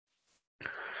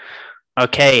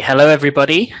Okay, hello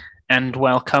everybody, and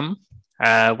welcome.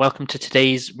 Welcome to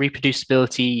today's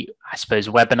reproducibility, I suppose,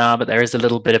 webinar, but there is a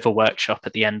little bit of a workshop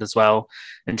at the end as well.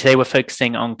 And today we're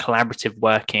focusing on collaborative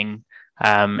working,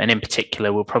 and in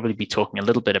particular, we'll probably be talking a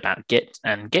little bit about Git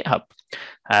and GitHub.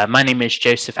 My name is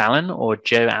Joseph Allen, or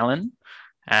Joe Allen,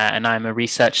 and I'm a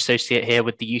research associate here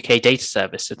with the UK Data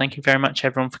Service. So thank you very much,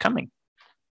 everyone, for coming.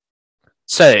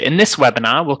 So in this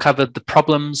webinar, we'll cover the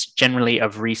problems generally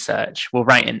of research. We'll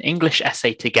write an English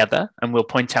essay together and we'll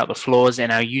point out the flaws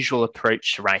in our usual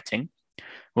approach to writing.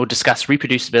 We'll discuss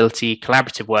reproducibility,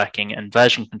 collaborative working, and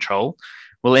version control.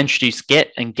 We'll introduce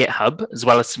Git and GitHub, as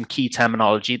well as some key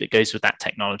terminology that goes with that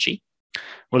technology.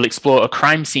 We'll explore a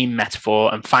crime scene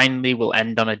metaphor, and finally, we'll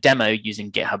end on a demo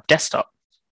using GitHub Desktop.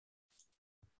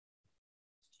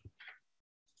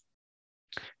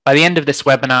 By the end of this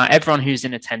webinar, everyone who's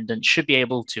in attendance should be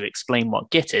able to explain what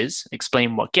Git is,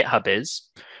 explain what GitHub is,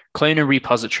 clone a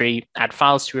repository, add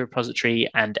files to a repository,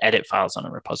 and edit files on a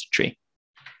repository.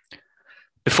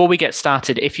 Before we get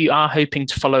started, if you are hoping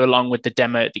to follow along with the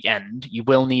demo at the end, you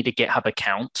will need a GitHub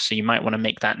account, so you might want to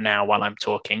make that now while I'm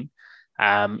talking.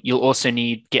 You'll also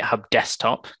need GitHub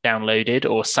Desktop downloaded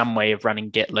or some way of running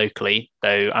Git locally,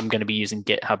 though I'm going to be using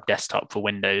GitHub Desktop for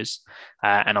Windows.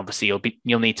 And obviously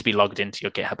you'll need to be logged into your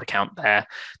GitHub account there.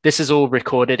 This is all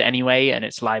recorded anyway, and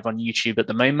it's live on YouTube at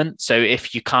the moment. So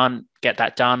if you can't get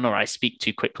that done or I speak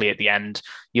too quickly at the end,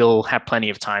 you'll have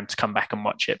plenty of time to come back and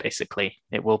watch it, basically.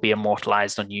 It will be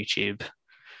immortalized on YouTube.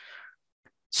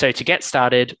 So to get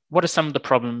started, what are some of the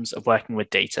problems of working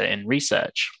with data in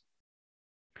research?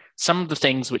 Some of the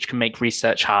things which can make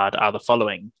research hard are the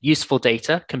following. Useful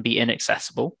data can be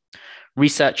inaccessible.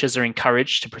 Researchers are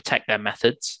encouraged to protect their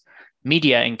methods.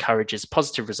 Media encourages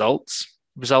positive results.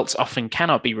 Results often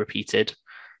cannot be repeated.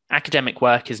 Academic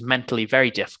work is mentally very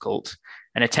difficult,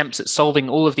 and attempts at solving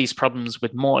all of these problems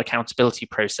with more accountability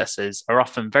processes are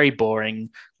often very boring,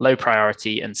 low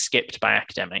priority, and skipped by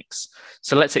academics.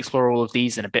 So let's explore all of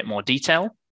these in a bit more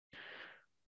detail.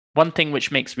 One thing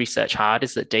which makes research hard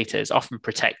is that data is often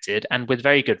protected, and with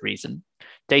very good reason.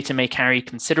 Data may carry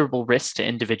considerable risk to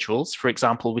individuals. For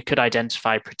example, we could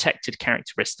identify protected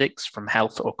characteristics from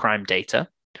health or crime data.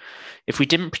 If we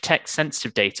didn't protect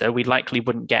sensitive data, we likely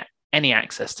wouldn't get any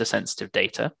access to sensitive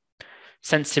data.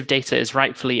 Sensitive data is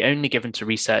rightfully only given to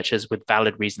researchers with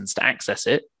valid reasons to access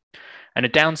it. And a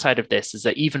downside of this is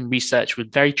that even research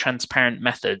with very transparent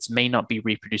methods may not be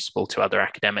reproducible to other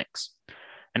academics.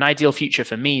 An ideal future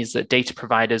for me is that data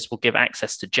providers will give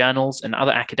access to journals and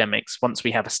other academics once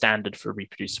we have a standard for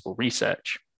reproducible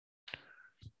research.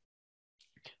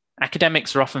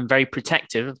 Academics are often very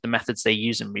protective of the methods they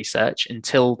use in research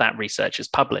until that research is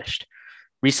published.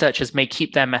 Researchers may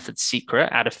keep their methods secret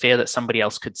out of fear that somebody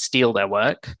else could steal their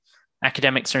work.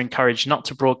 Academics are encouraged not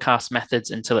to broadcast methods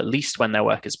until at least when their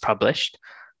work is published.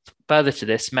 Further to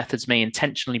this, methods may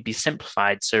intentionally be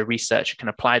simplified so a researcher can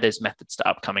apply those methods to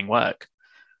upcoming work.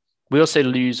 We also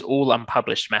lose all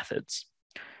unpublished methods.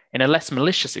 In a less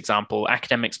malicious example,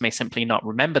 academics may simply not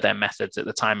remember their methods at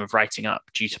the time of writing up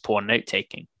due to poor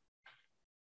note-taking.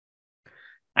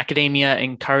 Academia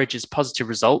encourages positive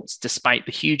results despite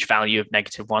the huge value of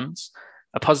negative ones.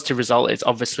 A positive result is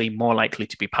obviously more likely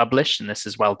to be published, and this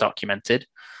is well documented.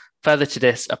 Further to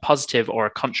this, a positive or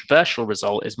a controversial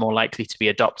result is more likely to be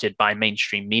adopted by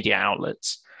mainstream media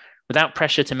outlets. Without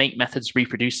pressure to make methods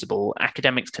reproducible,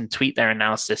 academics can tweak their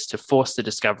analysis to force the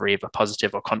discovery of a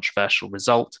positive or controversial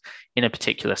result in a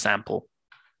particular sample.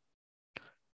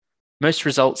 Most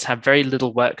results have very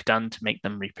little work done to make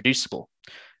them reproducible.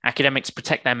 Academics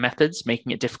protect their methods,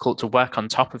 making it difficult to work on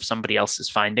top of somebody else's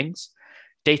findings.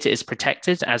 Data is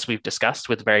protected, as we've discussed,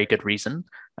 with very good reason,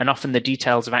 and often the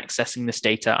details of accessing this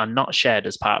data are not shared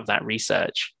as part of that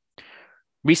research.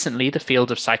 Recently, the field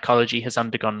of psychology has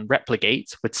undergone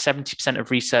replicate, with 70%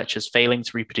 of researchers failing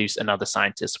to reproduce another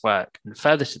scientist's work. And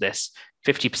further to this,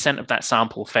 50% of that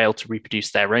sample failed to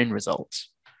reproduce their own results.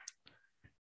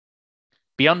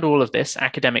 Beyond all of this,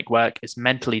 academic work is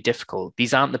mentally difficult.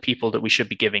 These aren't the people that we should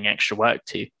be giving extra work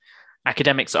to.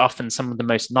 Academics are often some of the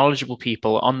most knowledgeable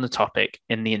people on the topic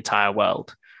in the entire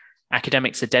world.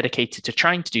 Academics are dedicated to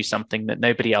trying to do something that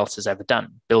nobody else has ever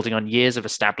done, building on years of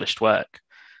established work.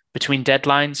 Between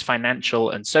deadlines, financial,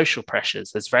 and social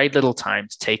pressures, there's very little time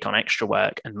to take on extra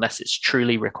work unless it's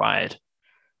truly required.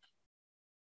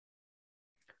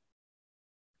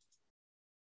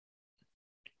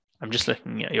 I'm just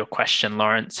looking at your question,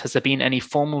 Lawrence. Has there been any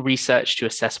formal research to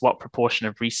assess what proportion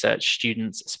of research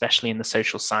students, especially in the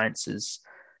social sciences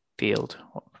field,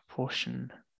 what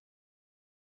proportion?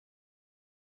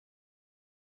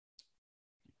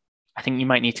 I think you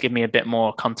might need to give me a bit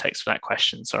more context for that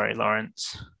question. Sorry,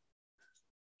 Lawrence.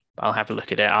 I'll have a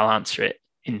look at it. I'll answer it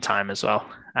in time as well.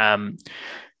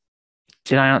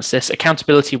 Did I answer this?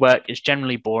 Accountability work is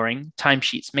generally boring.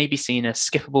 Timesheets may be seen as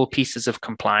skippable pieces of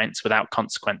compliance without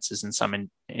consequences in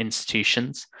some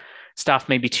institutions. Staff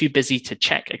may be too busy to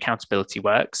check accountability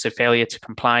work, so failure to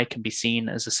comply can be seen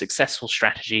as a successful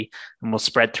strategy and will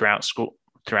spread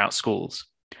throughout schools.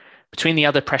 Between the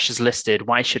other pressures listed,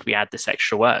 why should we add this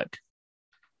extra work?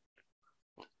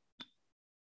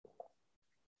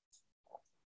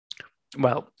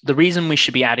 Well, the reason we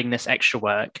should be adding this extra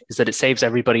work is that it saves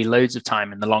everybody loads of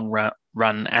time in the long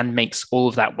run and makes all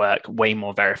of that work way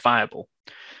more verifiable.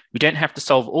 We don't have to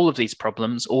solve all of these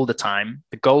problems all the time.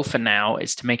 The goal for now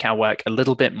is to make our work a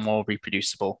little bit more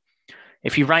reproducible.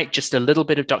 If you write just a little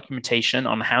bit of documentation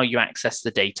on how you access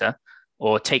the data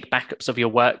or take backups of your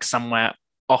work somewhere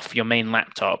off your main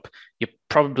laptop, you're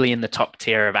probably in the top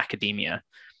tier of academia.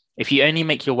 If you only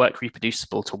make your work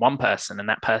reproducible to one person and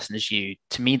that person is you,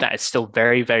 to me, that is still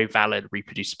very, very valid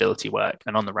reproducibility work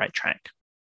and on the right track.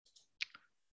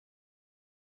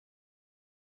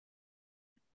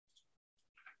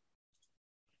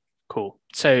 Cool.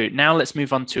 So now let's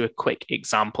move on to a quick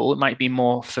example. It might be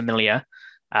more familiar.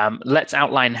 Let's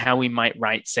outline how we might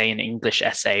write, say, an English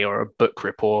essay or a book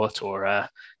report or a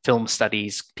film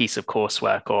studies piece of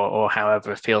coursework or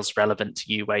however feels relevant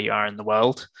to you where you are in the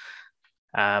world.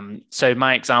 So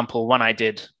my example, one I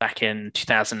did back in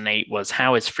 2008 was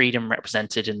how is freedom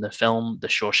represented in the film The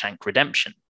Shawshank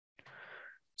Redemption?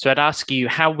 So I'd ask you,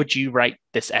 how would you write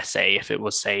this essay if it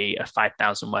was, say, a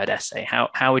 5,000 word essay?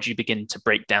 How would you begin to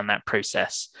break down that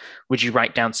process? Would you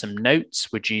write down some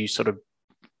notes? Would you sort of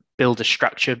build a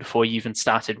structure before you even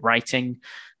started writing?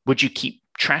 Would you keep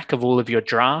track of all of your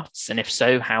drafts? And if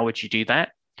so, how would you do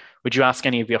that? Would you ask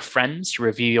any of your friends to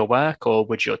review your work, or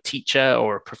would your teacher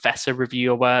or a professor review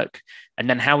your work? And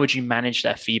then how would you manage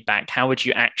their feedback? How would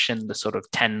you action the sort of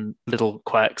 10 little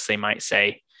quirks they might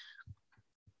say?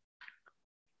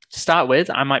 To start with,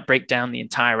 I might break down the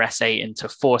entire essay into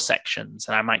 4 sections,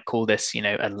 and I might call this,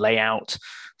 a layout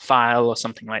file or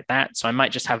something like that. So I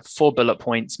might just have 4 bullet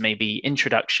points, maybe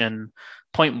introduction,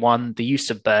 point 1, the use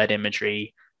of bird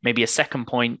imagery, maybe a second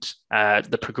point,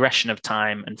 the progression of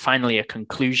time, and finally a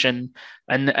conclusion.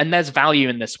 And there's value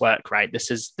in this work, right?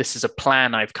 This is a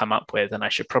plan I've come up with, and I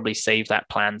should probably save that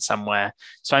plan somewhere.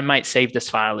 So I might save this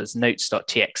file as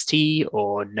notes.txt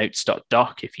or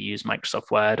notes.doc if you use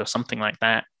Microsoft Word or something like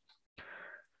that.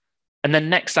 And then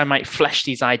next, I might flesh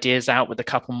these ideas out with a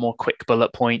couple more quick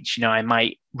bullet points. I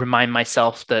might remind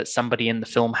myself that somebody in the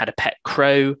film had a pet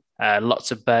crow.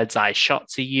 Lots of bird's eye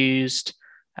shots are used.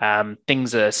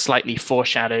 Things are slightly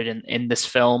foreshadowed in this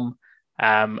film.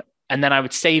 And then I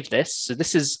would save this. So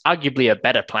this is arguably a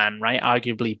better plan, right?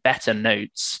 Arguably better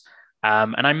notes.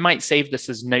 And I might save this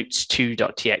as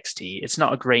notes2.txt. It's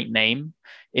not a great name.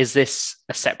 Is this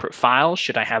a separate file?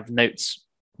 Should I have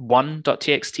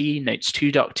notes1.txt,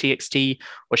 notes2.txt,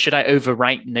 or should I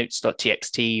overwrite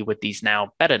notes.txt with these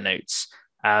now better notes?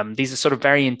 These are sort of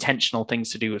very intentional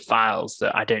things to do with files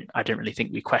that I don't really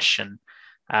think we question.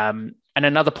 And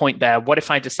another point there, what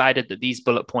if I decided that these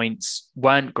bullet points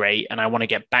weren't great and I want to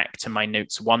get back to my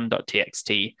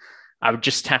notes1.txt? I would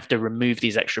just have to remove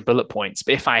these extra bullet points.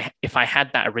 But if I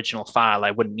had that original file,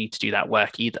 I wouldn't need to do that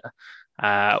work either.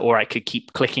 Or I could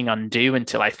keep clicking undo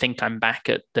until I think I'm back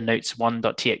at the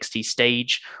notes1.txt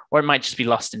stage, or it might just be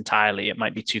lost entirely. It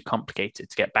might be too complicated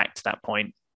to get back to that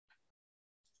point.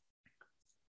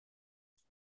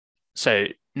 So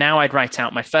now I'd write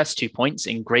out my first 2 points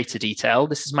in greater detail.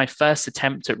 This is my first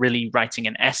attempt at really writing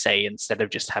an essay instead of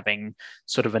just having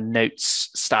sort of a notes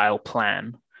style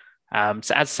plan.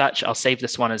 So as such, I'll save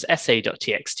this one as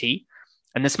essay.txt.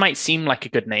 And this might seem like a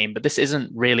good name, but this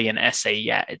isn't really an essay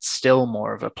yet. It's still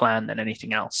more of a plan than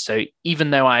anything else. So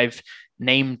even though I've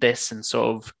named this and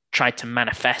sort of tried to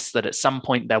manifest that at some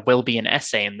point there will be an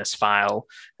essay in this file,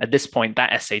 at this point,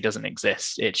 that essay doesn't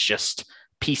exist. It's just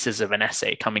pieces of an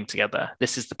essay coming together.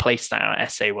 This is the place that our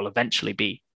essay will eventually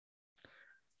be.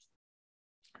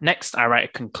 Next, I write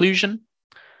a conclusion,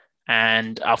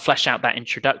 and I'll flesh out that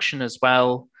introduction as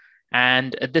well.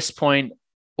 And at this point,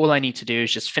 all I need to do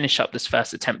is just finish up this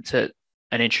first attempt at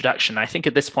an introduction. I think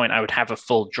at this point, I would have a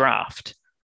full draft.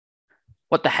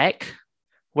 What the heck?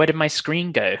 Where did my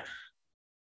screen go?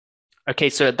 Okay,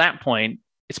 so at that point,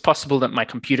 it's possible that my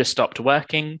computer stopped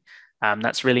working.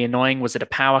 That's really annoying. Was it a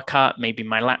power cut? Maybe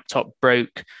my laptop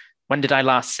broke. When did I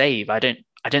last save? I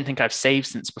don't think I've saved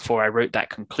since before I wrote that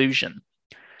conclusion.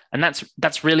 And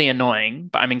that's really annoying,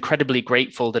 but I'm incredibly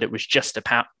grateful that it was just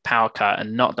a power cut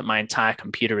and not that my entire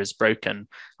computer is broken.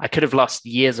 I could have lost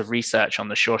years of research on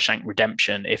the Shawshank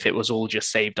Redemption if it was all just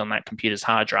saved on that computer's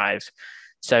hard drive.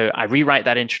 So I rewrite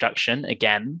that introduction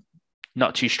again,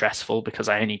 not too stressful because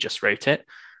I only just wrote it.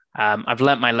 I've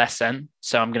learnt my lesson,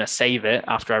 so I'm going to save it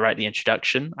after I write the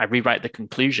introduction. I rewrite the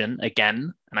conclusion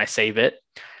again, and I save it.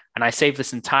 And I save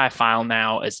this entire file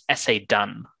now as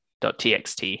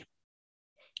essaydone.txt.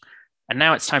 And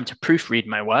now it's time to proofread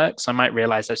my work. So I might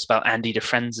realize I've spelled Andy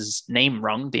DeFrenz's name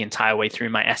wrong the entire way through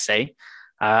my essay.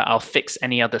 I'll fix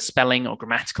any other spelling or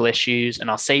grammatical issues, and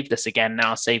I'll save this again.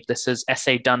 Now I'll save this as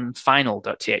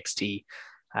essaydone.final.txt.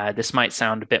 This might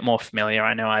sound a bit more familiar.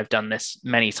 I know I've done this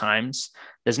many times.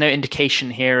 There's no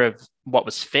indication here of what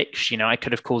was fixed. I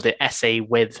could have called it essay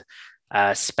with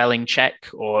spelling check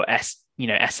or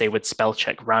essay with spell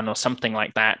check run or something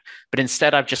like that. But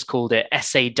instead, I've just called it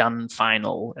essay done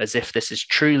final, as if this is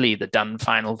truly the done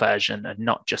final version and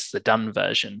not just the done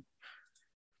version.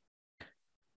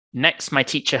 Next, my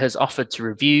teacher has offered to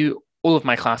review all of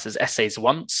my class's essays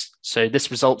once. So this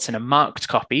results in a marked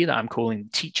copy that I'm calling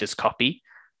teacher's copy.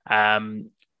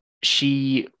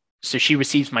 She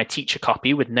receives my teacher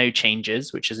copy with no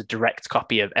changes, which is a direct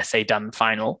copy of essay done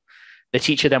final. The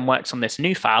teacher then works on this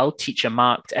new file, teacher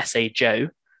marked essay Joe,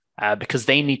 because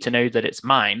they need to know that it's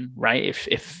mine, right?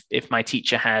 If my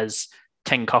teacher has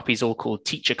 10 copies all called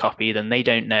teacher copy, then they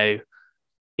don't know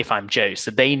if I'm Joe.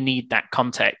 So they need that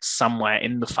context somewhere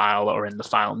in the file or in the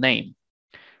file name.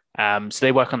 So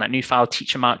they work on that new file,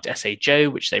 teacher marked essay Joe,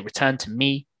 which they return to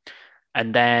me.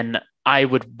 And then I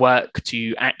would work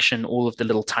to action all of the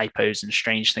little typos and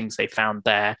strange things they found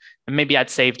there. And maybe I'd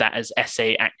save that as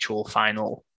essay actual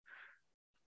final.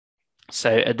 So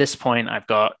at this point, I've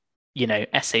got,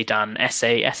 essay done,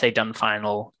 essay done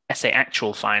final, essay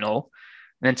actual final.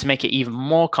 And then to make it even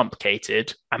more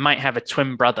complicated, I might have a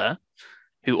twin brother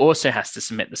who also has to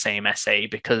submit the same essay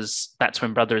because that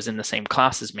twin brother is in the same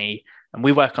class as me and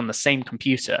we work on the same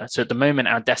computer. So at the moment,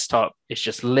 our desktop is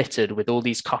just littered with all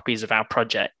these copies of our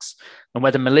projects. And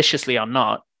whether maliciously or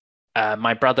not,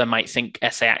 my brother might think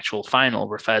essay actual final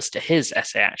refers to his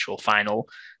essay actual final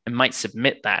and might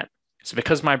submit that. So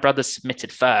because my brother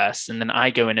submitted first and then I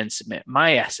go in and submit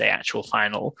my essay actual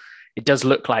final, it does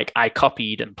look like I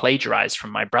copied and plagiarized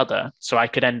from my brother. So I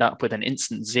could end up with an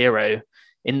instant 0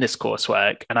 in this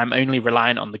coursework, and I'm only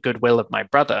reliant on the goodwill of my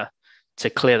brother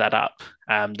to clear that up.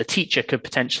 The teacher could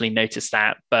potentially notice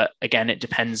that, but again, it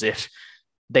depends if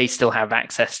they still have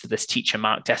access to this teacher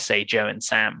marked essay, Joe and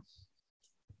Sam.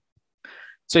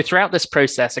 So throughout this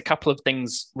process, a couple of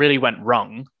things really went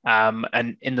wrong.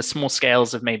 And in the small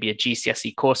scales of maybe a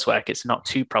GCSE coursework, it's not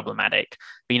too problematic.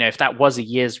 But if that was a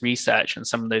year's research and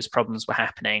some of those problems were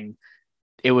happening,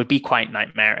 it would be quite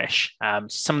nightmarish.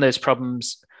 Some of those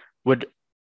problems would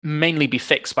mainly be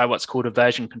fixed by what's called a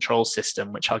version control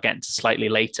system, which I'll get into slightly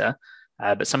later.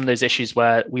 But some of those issues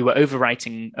were we were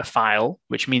overwriting a file,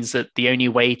 which means that the only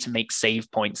way to make save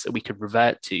points that we could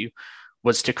revert to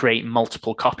was to create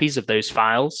multiple copies of those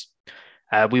files.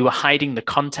 We were hiding the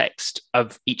context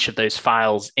of each of those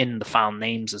files in the file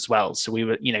names as well. So we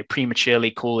were,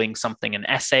 prematurely calling something an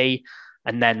essay,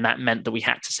 and then that meant that we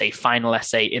had to say final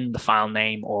essay in the file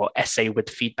name or essay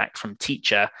with feedback from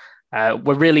teacher.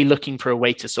 We're really looking for a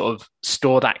way to sort of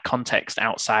store that context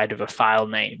outside of a file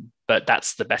name, but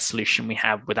that's the best solution we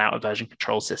have without a version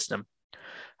control system.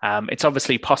 It's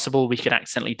obviously possible we could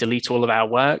accidentally delete all of our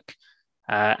work.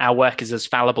 Our work is as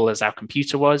fallible as our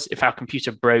computer was. If our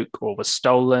computer broke or was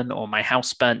stolen or my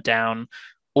house burnt down,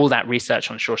 all that research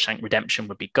on Shawshank Redemption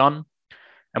would be gone.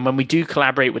 And when we do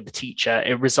collaborate with the teacher,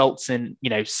 it results in,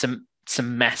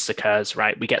 some mess occurs,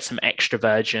 right? We get some extra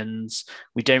versions.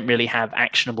 We don't really have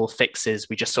actionable fixes.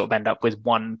 We just sort of end up with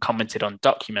one commented on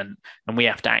document, and we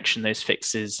have to action those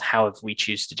fixes however we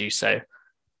choose to do so.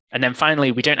 And then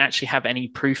finally, we don't actually have any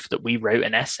proof that we wrote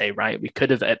an essay, right? We could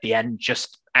have at the end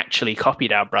just actually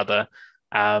copied our brother,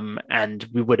 and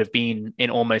we would have been in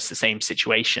almost the same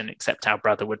situation, except our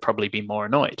brother would probably be more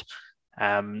annoyed.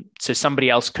 So somebody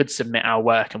else could submit our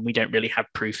work, and we don't really have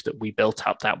proof that we built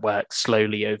up that work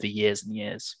slowly over years and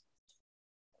years.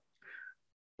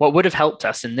 What would have helped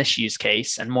us in this use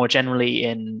case, and more generally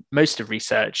in most of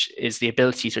research, is the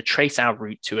ability to trace our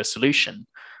route to a solution.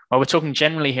 While we're talking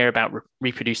generally here about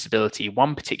reproducibility,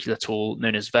 one particular tool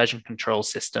known as version control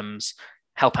systems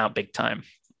help out big time.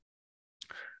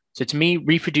 So to me,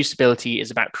 reproducibility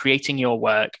is about creating your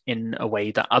work in a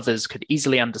way that others could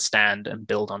easily understand and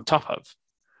build on top of.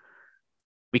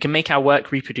 We can make our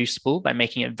work reproducible by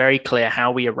making it very clear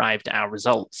how we arrived at our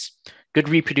results. Good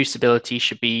reproducibility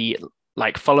should be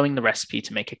like following the recipe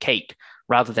to make a cake,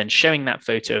 rather than showing that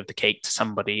photo of the cake to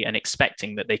somebody and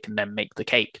expecting that they can then make the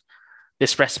cake.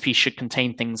 This recipe should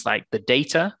contain things like the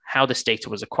data, how this data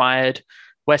was acquired,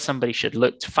 where somebody should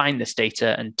look to find this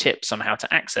data and tips on how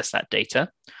to access that data,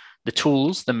 the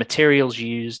tools, the materials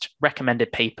used,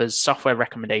 recommended papers, software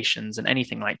recommendations, and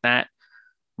anything like that,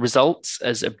 results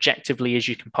as objectively as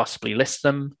you can possibly list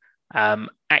them,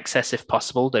 access if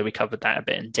possible, though we covered that a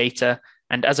bit in data.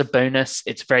 And as a bonus,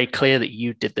 it's very clear that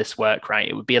you did this work, right?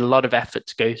 It would be a lot of effort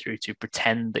to go through to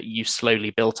pretend that you slowly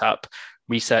built up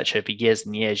research over years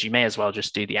and years. You may as well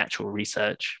just do the actual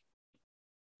research.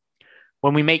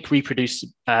 When we make work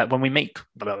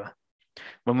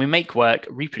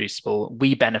reproducible,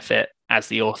 we benefit as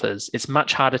the authors. It's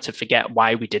much harder to forget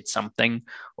why we did something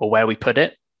or where we put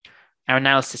it. Our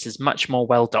analysis is much more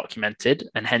well documented,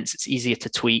 and hence it's easier to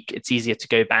tweak. It's easier to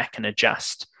go back and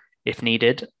adjust if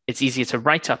needed. It's easier to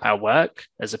write up our work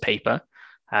as a paper,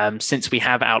 since we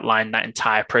have outlined that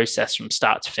entire process from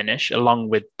start to finish, along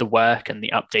with the work and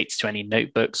the updates to any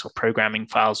notebooks or programming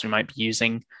files we might be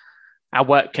using. Our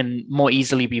work can more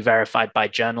easily be verified by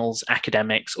journals,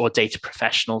 academics, or data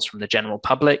professionals from the general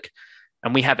public.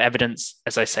 And we have evidence,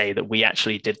 as I say, that we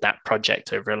actually did that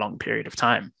project over a long period of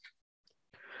time.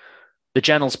 The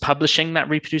journals publishing that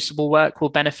reproducible work will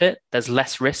benefit. There's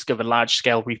less risk of a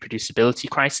large-scale reproducibility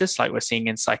crisis like we're seeing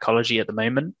in psychology at the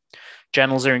moment.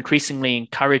 Journals are increasingly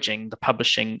encouraging the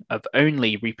publishing of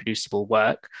only reproducible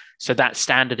work, so that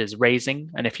standard is raising.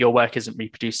 And if your work isn't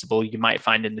reproducible, you might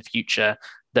find in the future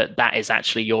that that is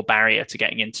actually your barrier to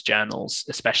getting into journals,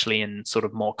 especially in sort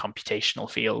of more computational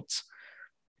fields.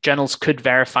 Journals could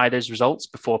verify those results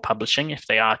before publishing if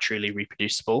they are truly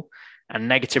reproducible, and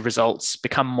negative results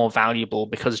become more valuable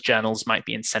because journals might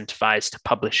be incentivized to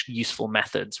publish useful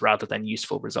methods rather than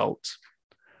useful results.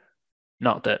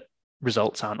 Not that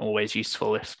results aren't always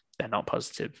useful if they're not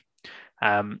positive.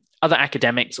 Other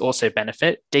academics also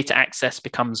benefit. Data access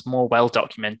becomes more well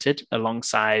documented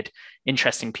alongside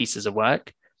interesting pieces of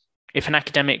work. If an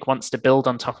academic wants to build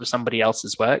on top of somebody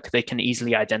else's work, they can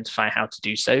easily identify how to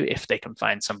do so if they can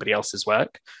find somebody else's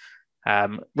work.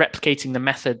 Replicating the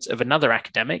methods of another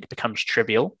academic becomes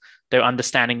trivial, though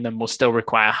understanding them will still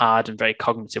require hard and very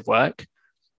cognitive work.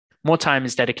 More time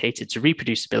is dedicated to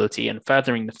reproducibility and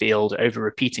furthering the field over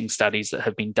repeating studies that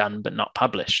have been done but not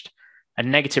published.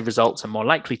 And negative results are more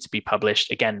likely to be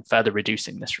published, again, further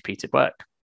reducing this repeated work.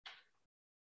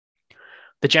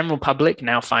 The general public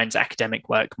now finds academic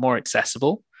work more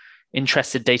accessible.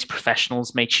 Interested data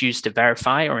professionals may choose to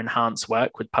verify or enhance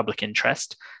work with public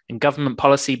interest, and government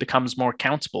policy becomes more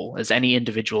accountable as any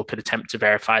individual could attempt to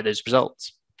verify those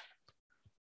results.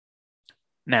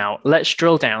 Now, let's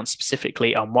drill down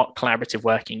specifically on what collaborative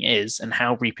working is and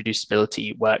how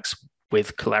reproducibility works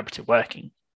with collaborative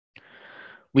working.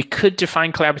 We could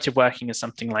define collaborative working as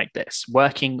something like this: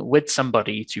 working with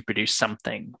somebody to produce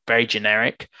something, very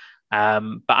generic.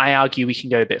 But I argue we can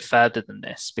go a bit further than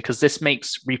this, because this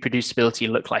makes reproducibility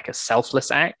look like a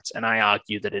selfless act, and I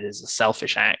argue that it is a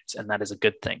selfish act, and that is a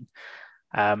good thing.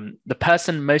 The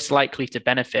person most likely to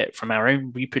benefit from our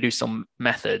own reproducible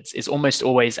methods is almost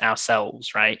always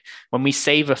ourselves, right? When we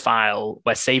save a file,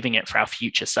 we're saving it for our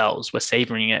future selves. We're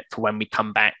saving it for when we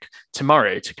come back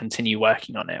tomorrow to continue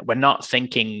working on it. We're not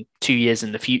thinking 2 years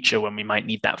in the future when we might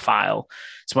need that file.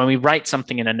 So when we write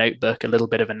something in a notebook, a little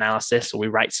bit of analysis, or we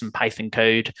write some Python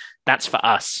code, that's for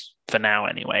us, for now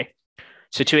anyway.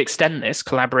 So to extend this,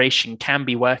 collaboration can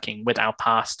be working with our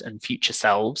past and future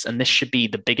selves, and this should be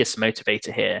the biggest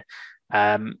motivator here.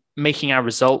 Making our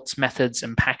results, methods,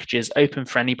 and packages open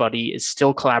for anybody is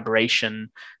still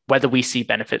collaboration, whether we see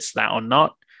benefits to that or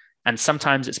not. And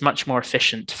sometimes it's much more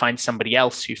efficient to find somebody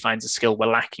else who finds a skill we're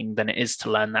lacking than it is to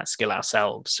learn that skill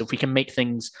ourselves. So if we can make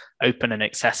things open and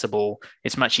accessible,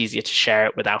 it's much easier to share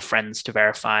it with our friends to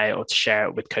verify, or to share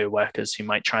it with co-workers who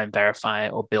might try and verify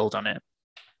or build on it.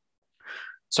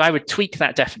 So I would tweak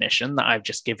that definition that I've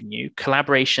just given you.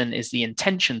 Collaboration is the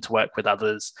intention to work with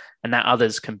others, and that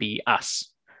others can be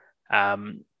us.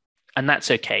 And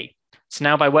that's okay. So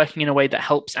now by working in a way that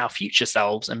helps our future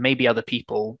selves and maybe other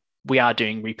people, we are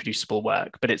doing reproducible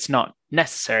work, but it's not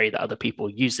necessary that other people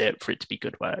use it for it to be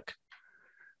good work.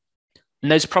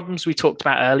 And those problems we talked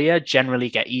about earlier generally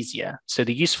get easier. So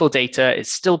the useful data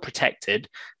is still protected,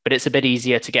 but it's a bit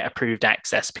easier to get approved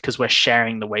access because we're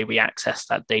sharing the way we access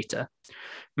that data.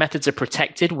 Methods are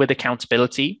protected with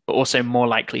accountability, but also more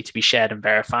likely to be shared and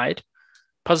verified.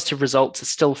 Positive results are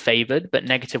still favored, but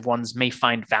negative ones may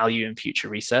find value in future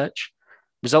research.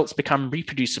 Results become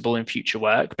reproducible in future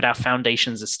work, but our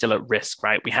foundations are still at risk,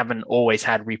 right? We haven't always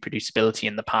had reproducibility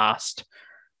in the past.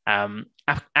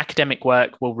 Academic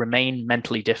work will remain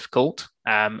mentally difficult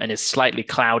and is slightly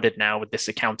clouded now with this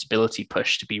accountability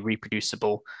push to be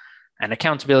reproducible. And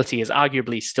accountability is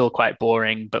arguably still quite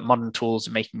boring, but modern tools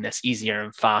are making this easier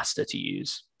and faster to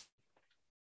use.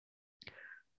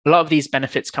 A lot of these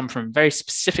benefits come from a very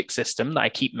specific system that I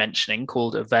keep mentioning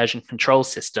called a version control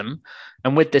system.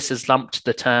 And with this is lumped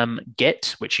the term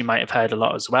Git, which you might have heard a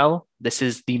lot as well. This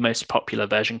is the most popular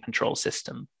version control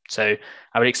system. So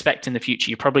I would expect in the future,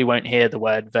 you probably won't hear the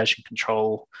word version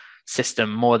control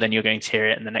system more than you're going to hear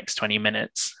it in the next 20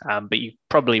 minutes. But you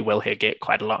probably will hear Git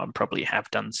quite a lot and probably have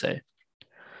done so.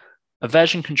 A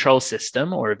version control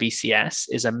system, or a VCS,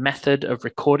 is a method of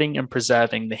recording and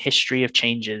preserving the history of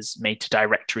changes made to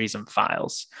directories and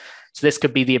files. So this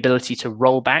could be the ability to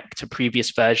roll back to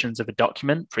previous versions of a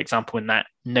document. For example, in that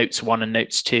Notes 1 and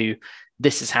Notes 2,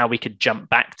 this is how we could jump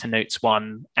back to Notes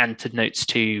 1 and to Notes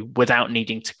 2 without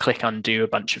needing to click undo a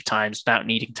bunch of times, without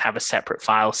needing to have a separate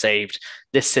file saved.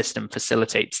 This system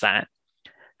facilitates that.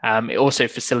 It also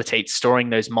facilitates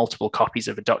storing those multiple copies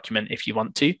of a document if you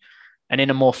want to. And in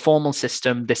a more formal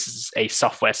system, this is a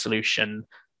software solution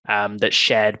that's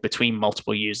shared between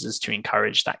multiple users to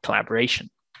encourage that collaboration.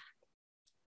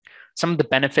 Some of the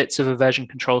benefits of a version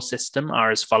control system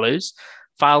are as follows.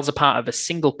 Files are part of a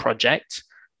single project.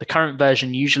 The current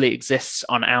version usually exists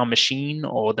on our machine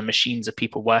or the machines of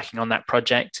people working on that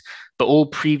project, but all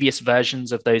previous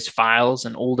versions of those files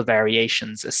and all the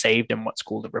variations are saved in what's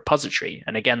called a repository.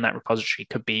 And again, that repository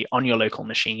could be on your local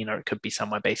machine or it could be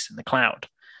somewhere based in the cloud.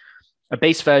 A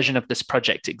base version of this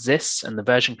project exists, and the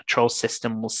version control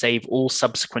system will save all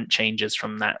subsequent changes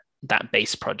from that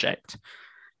base project.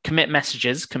 Commit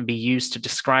messages can be used to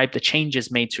describe the changes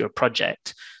made to a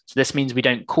project. So this means we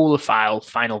don't call a file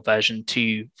final version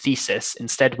to thesis.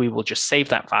 Instead, we will just save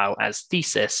that file as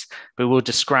thesis, but we'll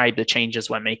describe the changes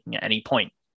we're making at any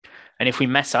point. And if we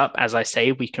mess up, as I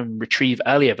say, we can retrieve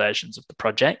earlier versions of the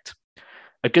project.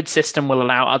 A good system will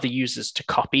allow other users to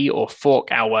copy or fork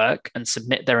our work and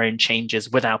submit their own changes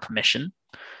with our permission.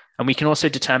 And we can also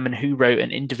determine who wrote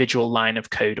an individual line of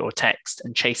code or text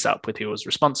and chase up with who was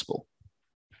responsible.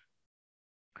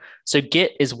 So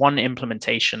Git is one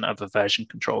implementation of a version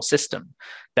control system.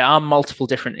 There are multiple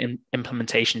different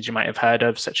implementations you might have heard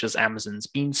of, such as Amazon's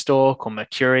Beanstalk or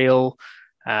Mercurial.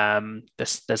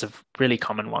 There's a really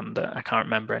common one that I can't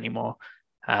remember anymore.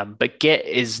 But Git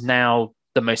is now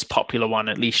the most popular one,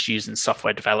 at least used in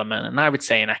software development. And I would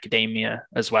say in academia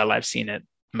as well, I've seen it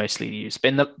mostly used.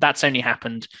 But that's only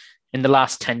happened in the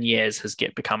last 10 years has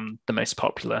Git become the most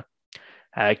popular.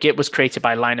 Git was created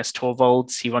by Linus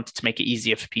Torvalds. He wanted to make it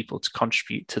easier for people to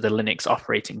contribute to the Linux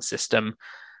operating system.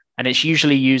 And it's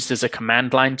usually used as a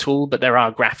command line tool, but there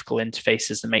are graphical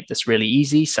interfaces that make this really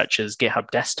easy, such as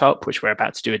GitHub Desktop, which we're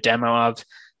about to do a demo of.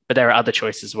 But there are other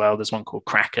choices as well. There's one called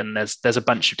Kraken. There's a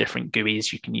bunch of different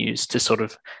GUIs you can use to sort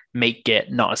of make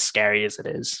Git not as scary as it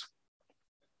is.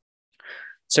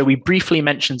 So we briefly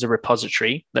mentioned a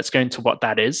repository. Let's go into what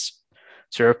that is.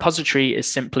 So a repository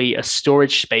is simply a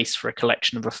storage space for a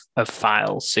collection of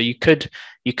files. So you could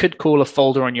call a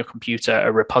folder on your computer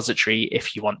a repository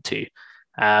if you want to.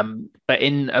 But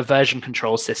in a version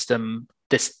control system,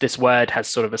 this word has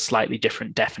sort of a slightly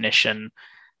different definition.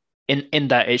 In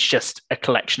that it's just a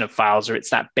collection of files, or it's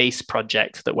that base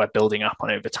project that we're building up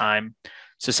on over time.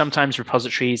 So sometimes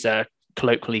repositories are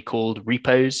colloquially called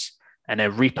repos, and a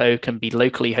repo can be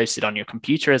locally hosted on your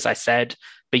computer, as I said,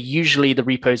 but usually the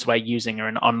repos we're using are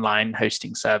an online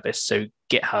hosting service. So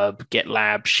GitHub,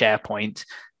 GitLab, SharePoint,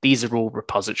 these are all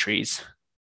repositories.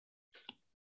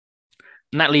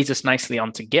 And that leads us nicely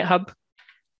onto GitHub.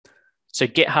 So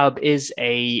GitHub is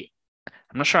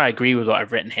I'm not sure I agree with what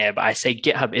I've written here, but I say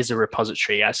GitHub is a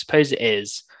repository. I suppose it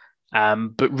is.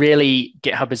 But really,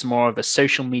 GitHub is more of a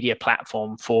social media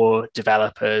platform for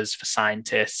developers, for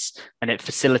scientists, and it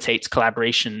facilitates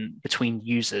collaboration between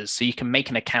users. So you can make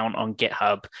an account on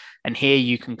GitHub, and here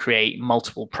you can create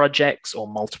multiple projects or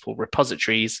multiple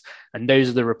repositories, and those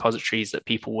are the repositories that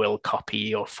people will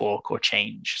copy or fork or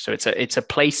change. So it's a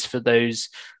place for those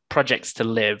projects to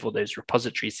live or those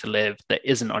repositories to live that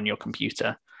isn't on your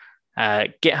computer.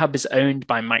 GitHub is owned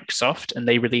by Microsoft, and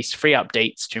they release free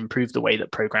updates to improve the way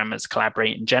that programmers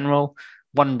collaborate in general.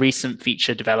 One recent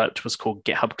feature developed was called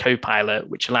GitHub Copilot,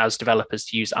 which allows developers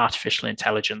to use artificial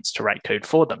intelligence to write code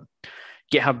for them.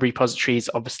 GitHub repositories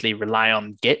obviously rely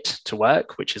on Git to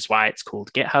work, which is why it's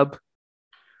called GitHub.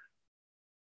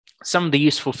 Some of the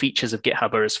useful features of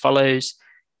GitHub are as follows.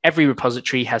 Every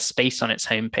repository has space on its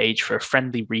homepage for a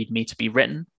friendly README to be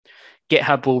written.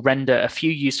 GitHub will render a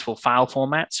few useful file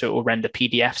formats, so it will render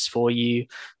PDFs for you,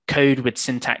 code with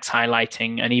syntax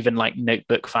highlighting, and even like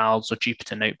notebook files or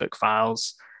Jupyter notebook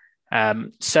files.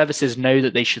 Services know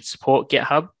that they should support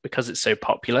GitHub because it's so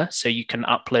popular, so you can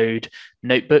upload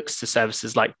notebooks to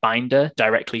services like Binder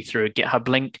directly through a GitHub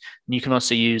link. And you can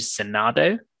also use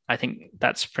Zenado, I think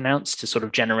that's pronounced, to sort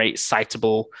of generate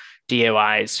citable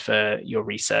DOIs for your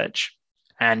research.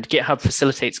 And GitHub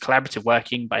facilitates collaborative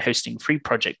working by hosting free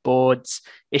project boards,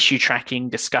 issue tracking,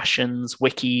 discussions,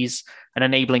 wikis, and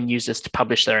enabling users to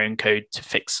publish their own code to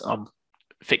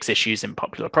fix issues in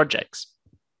popular projects.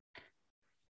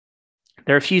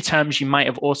 There are a few terms you might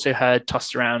have also heard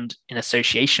tossed around in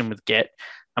association with Git.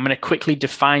 I'm going to quickly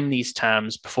define these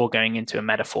terms before going into a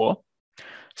metaphor.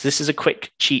 So this is a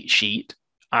quick cheat sheet.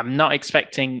 I'm not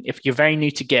expecting, if you're very new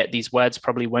to Git, these words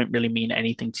probably won't really mean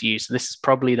anything to you. So this is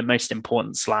probably the most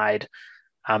important slide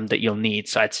that you'll need.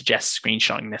 So I'd suggest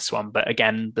screenshotting this one. But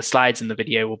again, the slides in the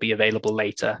video will be available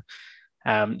later.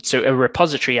 So a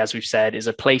repository, as we've said, is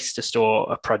a place to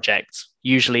store a project,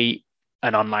 usually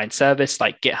an online service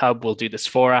like GitHub will do this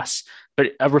for us, but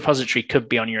a repository could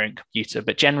be on your own computer.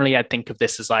 But generally, I'd think of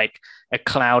this as like a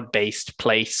cloud-based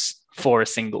place for a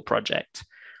single project.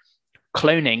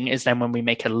 Cloning is then when we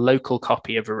make a local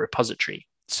copy of a repository.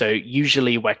 So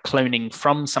usually we're cloning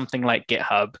from something like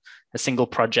GitHub, a single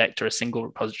project or a single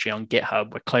repository on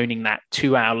GitHub, we're cloning that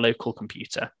to our local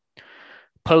computer.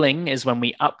 Pulling is when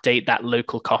we update that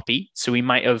local copy. So we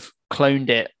might have cloned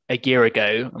it a year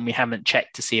ago and we haven't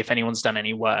checked to see if anyone's done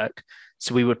any work.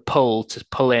 So we would pull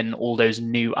in all those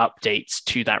new updates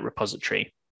to that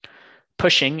repository.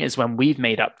 Pushing is when we've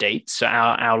made updates. So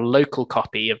our local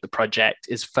copy of the project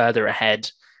is further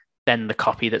ahead than the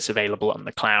copy that's available on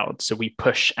the cloud. So we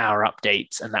push our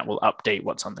updates and that will update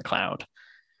what's on the cloud.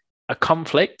 A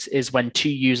conflict is when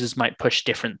two users might push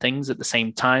different things at the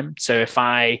same time. So if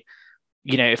I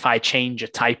change a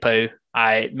typo,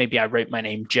 maybe I wrote my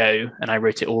name Joe and I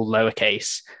wrote it all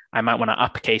lowercase, I might want to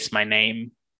uppercase my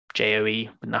name, Joe, with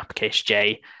an uppercase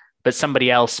J, but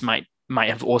somebody else might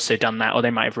have also done that, or they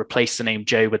might have replaced the name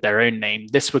Joe with their own name.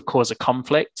 This would cause a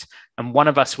conflict, and one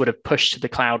of us would have pushed to the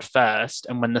cloud first,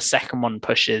 and when the second one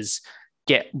pushes,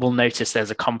 Git will notice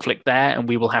there's a conflict there, and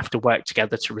we will have to work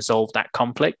together to resolve that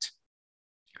conflict.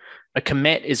 A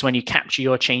commit is when you capture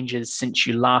your changes since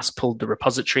you last pulled the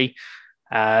repository.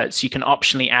 So you can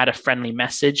optionally add a friendly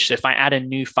message. So if I add a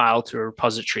new file to a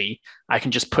repository, I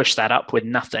can just push that up with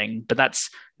nothing, but that's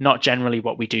not generally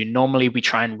what we do. Normally we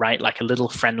try and write like a little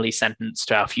friendly sentence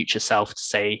to our future self to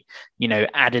say,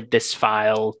 added this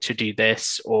file to do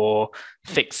this, or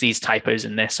fix these typos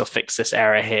in this, or fix this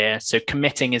error here. So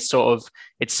committing is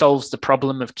it solves the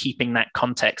problem of keeping that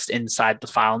context inside the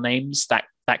file names. That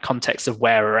context of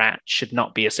where we're at should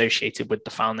not be associated with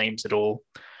the file names at all.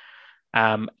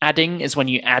 Adding is when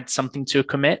you add something to a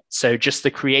commit. So just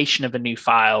the creation of a new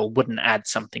file wouldn't add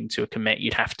something to a commit.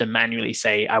 You'd have to manually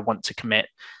say, I want to commit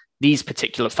these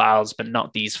particular files, but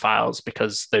not these files,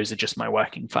 because those are just my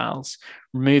working files.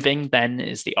 Removing then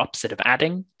is the opposite of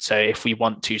adding. So if we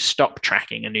want to stop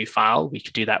tracking a new file, we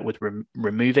could do that with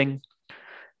removing.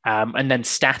 And then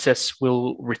status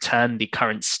will return the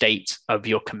current state of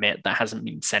your commit that hasn't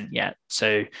been sent yet.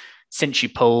 So since you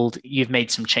pulled, you've made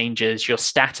some changes, your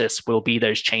status will be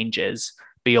those changes,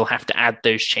 but you'll have to add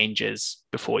those changes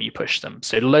before you push them.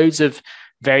 So loads of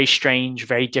very strange,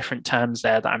 very different terms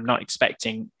there that I'm not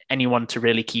expecting anyone to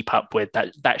really keep up with.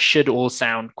 That should all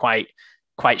sound quite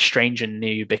strange and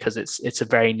new, because it's a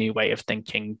very new way of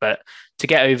thinking. But to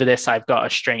get over this, I've got a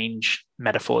strange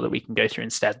metaphor that we can go through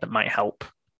instead that might help.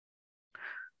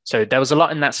 So there was a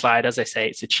lot in that slide. As I say,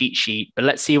 it's a cheat sheet, but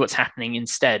let's see what's happening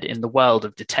instead in the world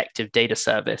of detective data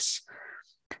service.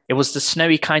 It was the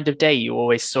snowy kind of day you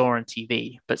always saw on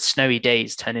TV, but snowy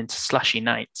days turn into slushy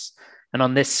nights. And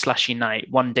on this slushy night,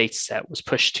 one dataset was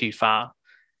pushed too far.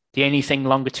 The only thing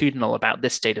longitudinal about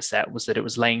this dataset was that it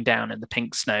was laying down in the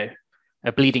pink snow,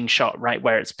 a bleeding shot right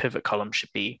where its pivot column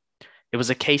should be. It was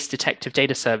a case detective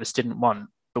data service didn't want,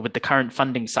 but with the current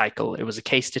funding cycle, it was a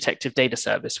case detective data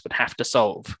service would have to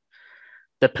solve.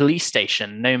 The police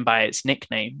station, known by its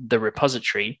nickname, the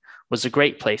repository, was a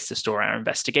great place to store our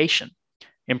investigation.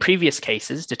 In previous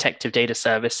cases, detective data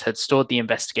service had stored the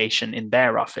investigation in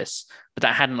their office, but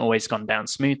that hadn't always gone down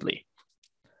smoothly.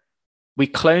 We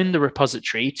cloned the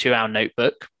repository to our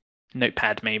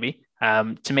notepad maybe,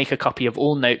 to make a copy of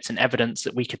all notes and evidence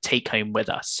that we could take home with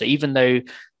us. So even though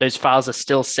those files are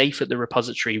still safe at the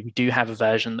repository, we do have a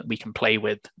version that we can play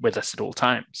with us at all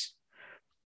times.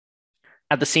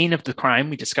 At the scene of the crime,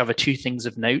 we discover two things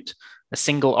of note: a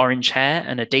single orange hair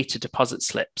and a data deposit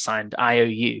slip signed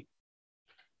IOU.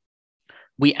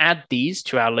 We add these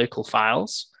to our local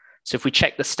files. So if we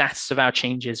check the status of our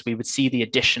changes, we would see the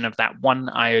addition of that one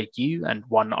IOU and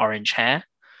one orange hair.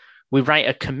 We write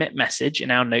a commit message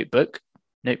in our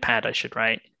notepad, I should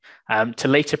write, to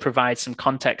later provide some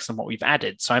context on what we've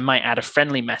added. So I might add a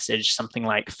friendly message, something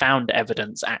like found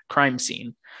evidence at crime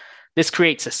scene. This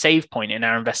creates a save point in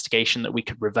our investigation that we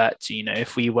could revert to.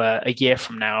 If we were a year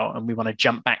from now and we want to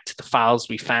jump back to the files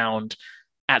we found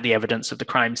at the evidence of the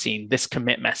crime scene, this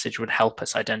commit message would help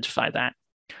us identify that.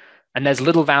 And there's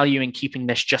little value in keeping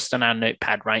this just on our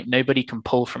notepad, right? Nobody can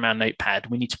pull from our notepad.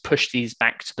 We need to push these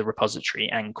back to the repository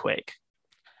and quick.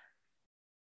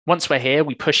 Once we're here,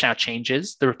 we push our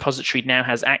changes. The repository now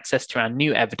has access to our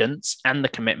new evidence and the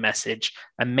commit message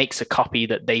and makes a copy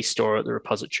that they store at the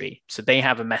repository. So they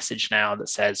have a message now that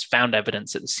says found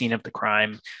evidence at the scene of the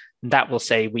crime. And that will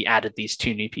say we added these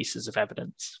 2 new pieces of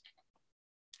evidence.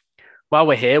 While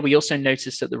we're here, we also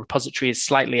notice that the repository is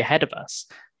slightly ahead of us.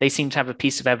 They seem to have a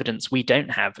piece of evidence we don't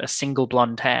have, a single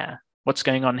blonde hair. What's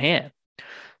going on here?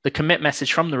 The commit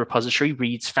message from the repository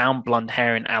reads found blonde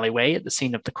hair in alleyway at the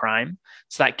scene of the crime.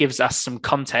 So that gives us some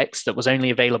context that was only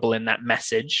available in that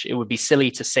message. It would be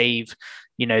silly to save,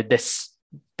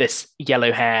 this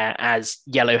yellow hair as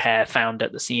yellow hair found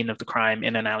at the scene of the crime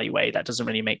in an alleyway. That doesn't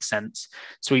really make sense.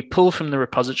 So we pull from the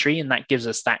repository and that gives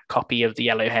us that copy of the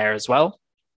yellow hair as well.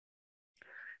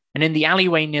 And in the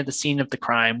alleyway near the scene of the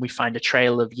crime, we find a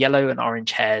trail of yellow and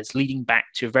orange hairs leading back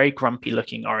to a very grumpy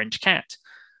looking orange cat.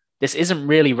 This isn't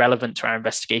really relevant to our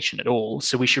investigation at all,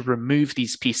 so we should remove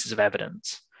these pieces of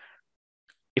evidence.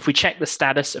 If we check the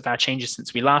status of our changes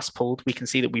since we last pulled, we can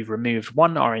see that we've removed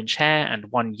 1 orange hair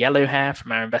and 1 yellow hair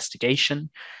from our investigation.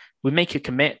 We make a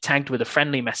commit tagged with a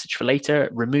friendly message for later,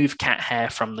 remove cat hair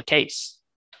from the case.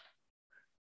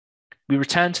 We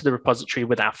return to the repository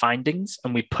with our findings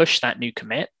and we push that new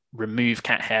commit, remove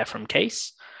cat hair from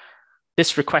case.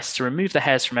 This requests to remove the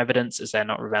hairs from evidence as they're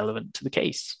not relevant to the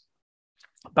case.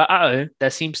 But there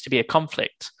seems to be a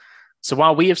conflict. So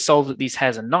while we have solved that these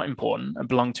hairs are not important and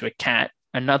belong to a cat,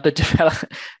 another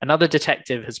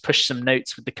detective has pushed some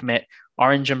notes with the commit,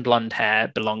 orange and blonde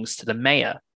hair belongs to the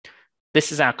mayor.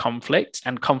 This is our conflict,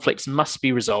 and conflicts must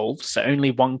be resolved, so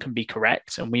only one can be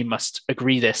correct, and we must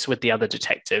agree this with the other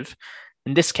detective.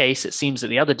 In this case, it seems that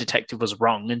the other detective was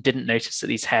wrong and didn't notice that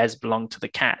these hairs belonged to the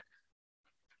cat.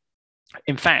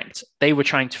 In fact, they were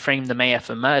trying to frame the mayor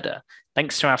for murder.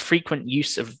 Thanks to our frequent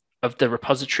use of the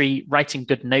repository, writing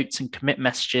good notes and commit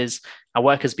messages, our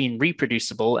work has been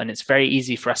reproducible, and it's very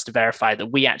easy for us to verify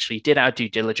that we actually did our due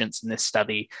diligence in this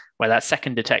study, where that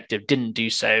second detective didn't do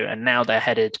so, and now they're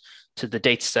headed to the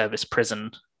data service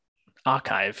prison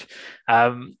archive,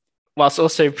 whilst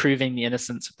also proving the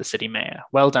innocence of the city mayor.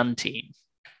 Well done, team.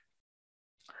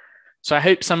 So I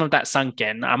hope some of that sunk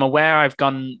in. I'm aware I've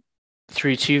gone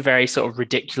through 2 very sort of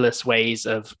ridiculous ways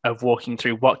of walking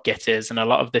through what Git is and a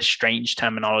lot of this strange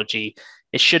terminology.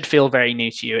 It should feel very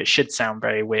new to you. It should sound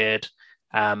very weird,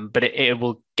 but it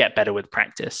will get better with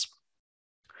practice.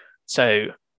 So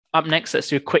up next, let's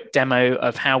do a quick demo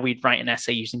of how we'd write an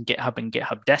essay using GitHub and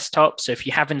GitHub Desktop. So if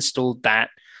you have installed that,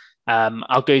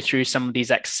 I'll go through some of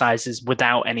these exercises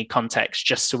without any context,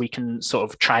 just so we can sort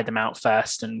of try them out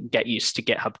first and get used to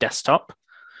GitHub Desktop.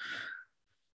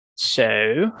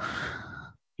 So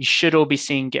you should all be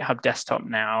seeing GitHub Desktop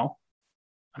now.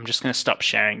 I'm just going to stop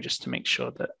sharing just to make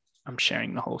sure that I'm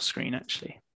sharing the whole screen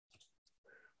actually.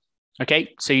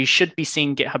 Okay, so you should be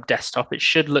seeing GitHub Desktop. It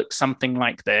should look something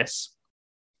like this.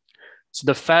 So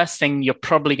the first thing you're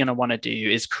probably going to want to do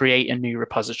is create a new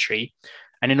repository.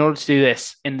 And in order to do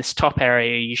this, in this top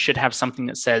area, you should have something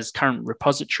that says current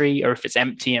repository, or if it's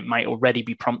empty, it might already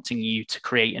be prompting you to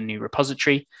create a new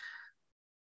repository.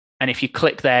 And if you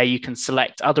click there, you can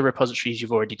select other repositories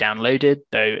you've already downloaded,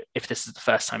 though if this is the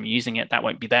first time you're using it, that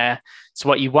won't be there. So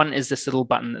what you want is this little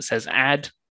button that says add,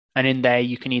 and in there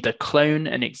you can either clone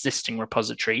an existing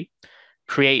repository,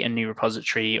 create a new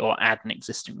repository, or add an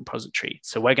existing repository.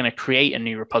 So we're going to create a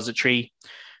new repository,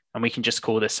 and we can just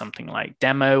call this something like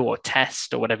demo or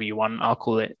test or whatever you want. I'll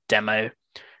call it demo.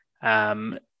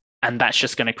 And that's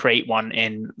just going to create one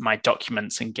in my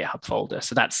documents and GitHub folder.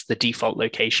 So that's the default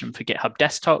location for GitHub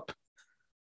Desktop.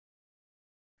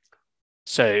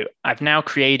 So I've now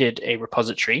created a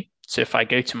repository. So if I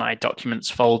go to my documents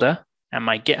folder and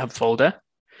my GitHub folder,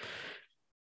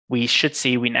 we should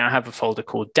see we now have a folder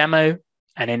called demo.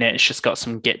 And in it, it's just got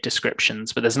some Git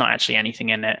descriptions, but there's not actually anything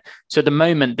in it. So at the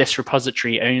moment, this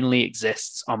repository only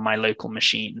exists on my local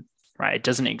machine, right? It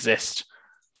doesn't exist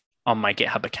on my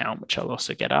GitHub account, which I'll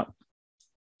also get up.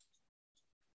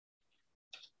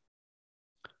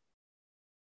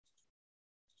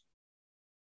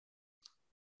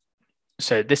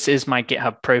 So this is my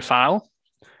GitHub profile,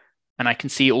 and I can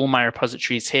see all my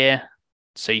repositories here.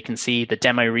 So you can see the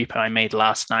demo repo I made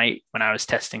last night when I was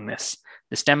testing this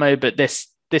demo, but this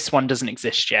one doesn't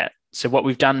exist yet. So what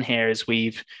we've done here is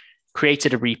we've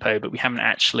created a repo, but we haven't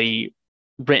actually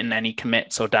written any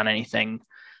commits or done anything.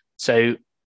 So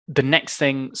the next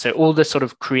thing, so all the sort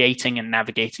of creating and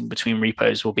navigating between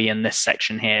repos will be in this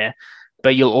section here,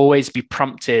 but you'll always be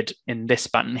prompted in this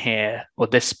button here or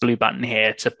this blue button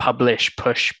here to publish,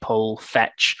 push, pull,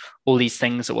 fetch, all these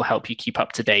things that will help you keep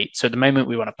up to date. So at the moment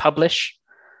we want to publish,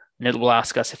 and it will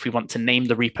ask us if we want to name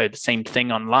the repo the same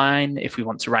thing online, if we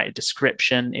want to write a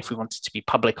description, if we want it to be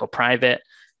public or private.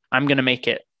 I'm going to make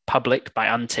it public by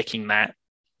unticking that,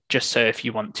 just so if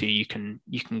you want to, you can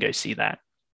go see that.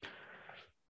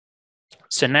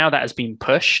 So now that has been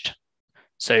pushed.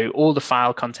 So all the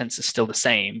file contents are still the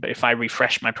same, but if I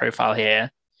refresh my profile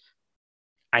here,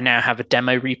 I now have a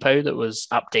demo repo that was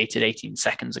updated 18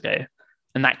 seconds ago.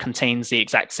 And that contains the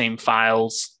exact same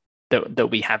files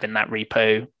that we have in that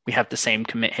repo. We have the same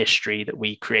commit history that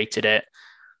we created it.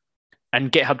 And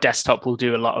GitHub Desktop will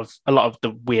do a lot of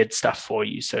the weird stuff for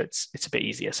you. So it's a bit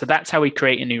easier. So that's how we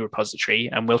create a new repository.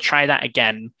 And we'll try that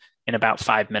again in about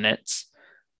 5 minutes.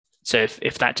 So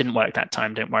if that didn't work that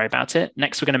time, don't worry about it.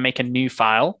 Next, we're going to make a new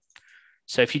file.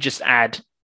 So if you just add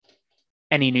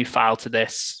any new file to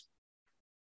this,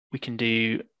 we can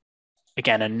do,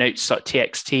 again, a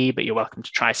notes.txt, but you're welcome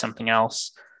to try something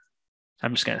else.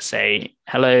 I'm just going to say,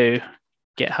 hello,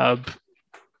 GitHub,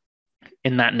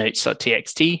 in that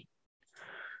notes.txt.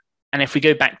 And if we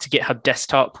go back to GitHub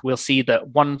Desktop, we'll see that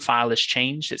one file has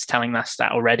changed. It's telling us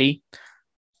that already.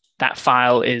 That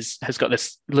file has got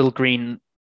this little green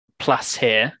plus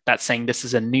here. That's saying this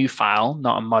is a new file,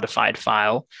 not a modified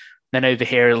file. Then over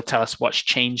here, it'll tell us what's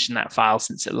changed in that file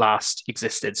since it last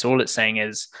existed. So all it's saying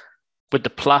is, with the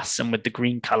plus and with the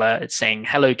green color, it's saying,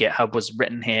 hello, GitHub was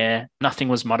written here. Nothing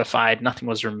was modified. Nothing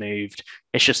was removed.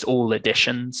 It's just all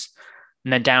additions.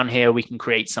 And then down here, we can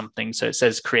create something. So it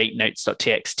says create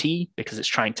notes.txt because it's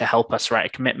trying to help us write a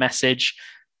commit message,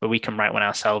 but we can write one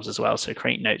ourselves as well. So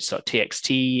create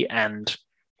notes.txt and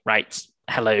write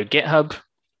hello, GitHub.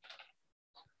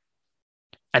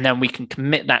 And then we can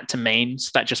commit that to main.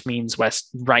 So that just means we're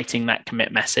writing that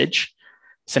commit message.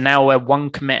 So now we're one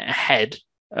commit ahead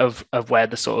of where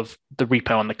the sort of the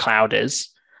repo on the cloud is.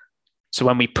 So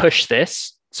when we push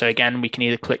this, so again, we can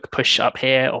either click push up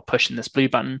here or push in this blue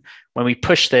button. When we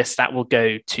push this, that will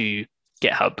go to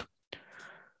GitHub.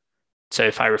 So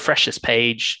if I refresh this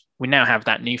page, we now have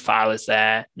that new file is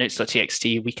there,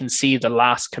 notes.txt. We can see the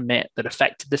last commit that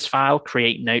affected this file,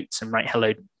 create notes and write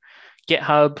hello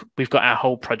GitHub. We've got our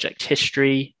whole project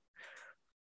history.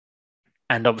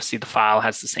 And obviously the file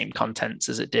has the same contents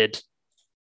as it did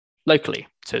locally.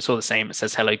 So it's all the same. It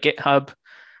says hello GitHub.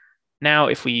 Now,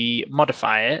 if we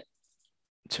modify it,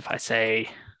 so if I say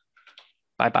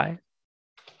bye-bye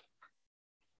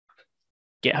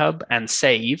GitHub and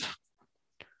save,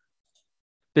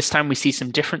 this time we see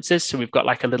some differences. So we've got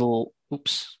like a little, we've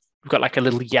got like a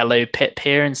little yellow pip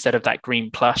here instead of that green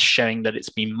plus showing that it's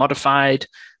been modified.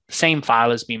 The same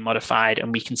file has been modified,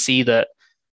 and we can see that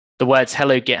the words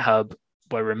hello GitHub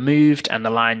were removed and the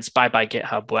lines bye-bye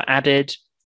GitHub were added.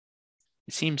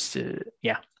 It seems to,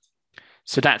 yeah.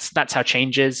 So that's how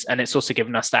changes. And it's also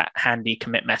given us that handy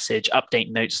commit message,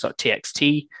 update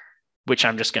notes.txt, which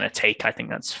I'm just going to take. I think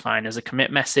that's fine as a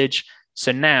commit message.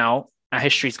 So now our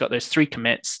history's got those 3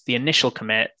 commits. The initial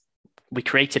commit, we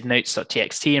created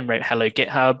notes.txt and wrote hello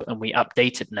GitHub, and we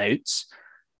updated notes.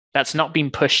 That's not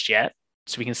been pushed yet.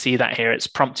 So we can see that here. It's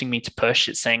prompting me to push.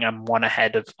 It's saying I'm one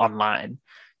ahead of online.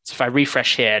 So if I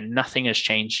refresh here, nothing has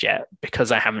changed yet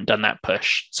because I haven't done that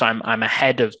push. So I'm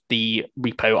ahead of the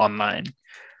repo online.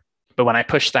 But when I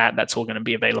push that, that's all going to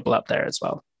be available up there as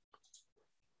well.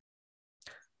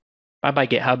 Bye-bye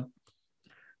GitHub.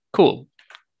 Cool.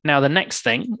 Now the next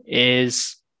thing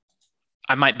is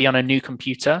I might be on a new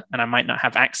computer and I might not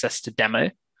have access to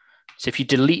demo. So if you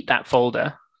delete that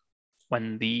folder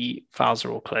when the files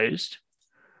are all closed,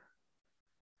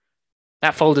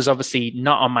 that folder is obviously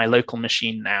not on my local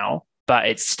machine now, but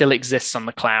it still exists on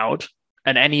the cloud.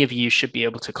 And any of you should be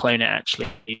able to clone it actually.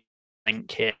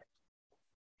 Link here.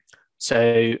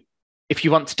 So if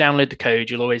you want to download the code,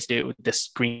 you'll always do it with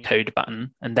this green code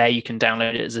button. And there you can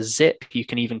download it as a zip. You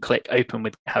can even click open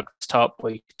with GitHub Desktop, or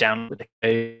you can download the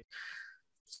code.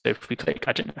 So if we click,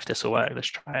 I don't know if this will work. Let's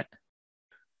try it.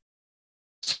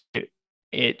 So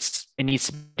it needs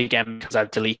to be again because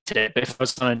I've deleted it. But if I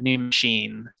was on a new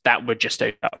machine, that would just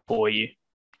open up for you.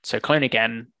 So clone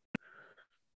again.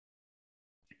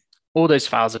 All those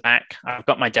files are back. I've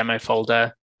got my demo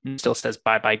folder. It still says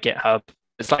bye-bye GitHub.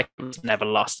 It's like it was never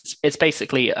lost. It's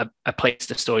basically a place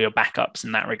to store your backups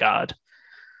in that regard.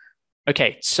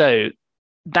 Okay, so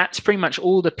that's pretty much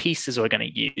all the pieces we're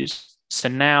going to use. So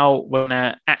now we're going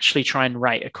to actually try and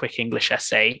write a quick English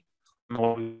essay.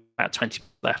 About 20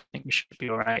 left. I think we should be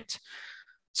all right.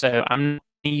 So I'm not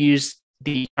going to use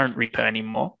the current repo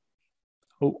anymore.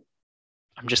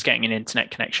 I'm just getting an internet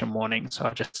connection warning, so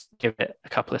I'll just give it a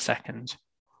couple of seconds.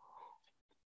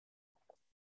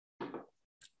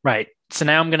 Right, so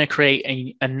now I'm going to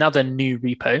create another new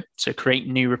repo. So create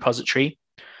new repository.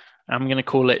 I'm going to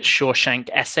call it Shawshank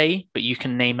Essay, but you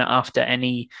can name it after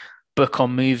any book or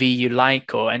movie you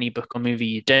like, or any book or movie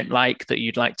you don't like that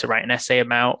you'd like to write an essay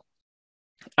about.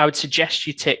 I would suggest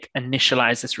you tick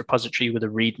initialize this repository with a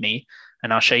README,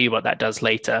 and I'll show you what that does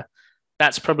later.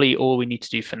 That's probably all we need to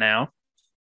do for now.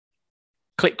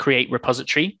 Click create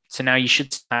repository. So now you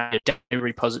should have your demo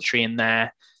repository in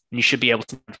there, and you should be able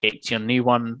to navigate to your new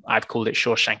one. I've called it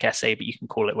Shawshank Essay, but you can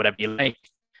call it whatever you like.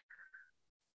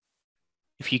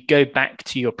 If you go back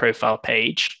to your profile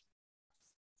page,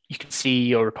 you can see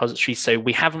your repository. So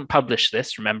we haven't published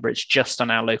this. Remember, it's just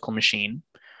on our local machine.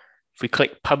 If we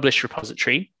click publish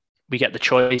repository, we get the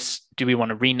choice. Do we want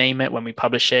to rename it when we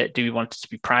publish it? Do we want it to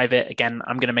be private? Again,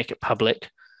 I'm going to make it public.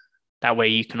 That way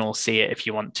you can all see it if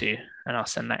you want to. And I'll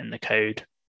send that in the code,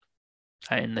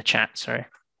 in the chat, sorry.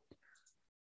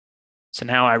 So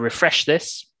now I refresh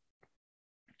this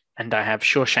and I have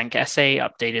Shawshank Essay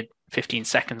updated 15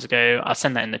 seconds ago. I'll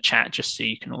send that in the chat just so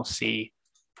you can all see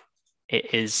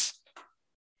it is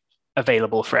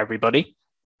available for everybody.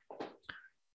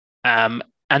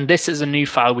 And this is a new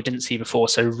file we didn't see before.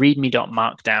 So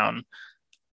readme.markdown.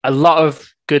 A lot of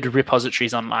good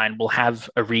repositories online will have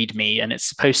a README, and it's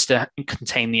supposed to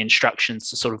contain the instructions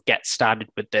to sort of get started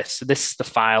with this. So this is the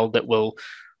file that will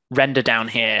render down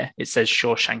here. It says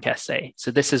Shawshank Essay. So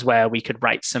this is where we could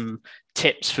write some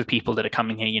tips for people that are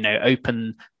coming here, you know,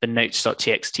 open the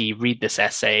notes.txt, read this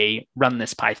essay, run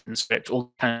this Python script,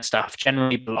 all kind of stuff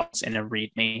generally belongs in a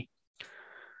README.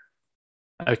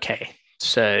 Okay,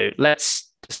 so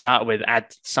let's start with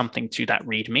add something to that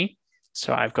README.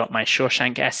 So I've got my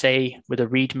Shawshank Essay with a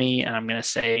README, and I'm going to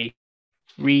say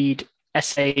read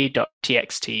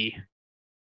essay.txt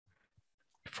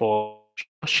for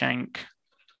Shawshank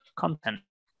content.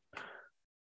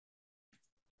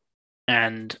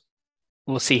 And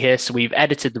we'll see here, so we've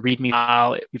edited the README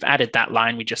file, we've added that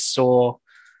line we just saw.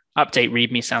 Update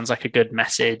README sounds like a good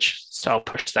message, so I'll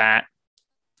push that.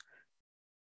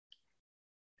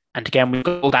 And again, we've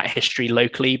got all that history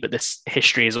locally, but this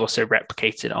history is also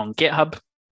replicated on GitHub.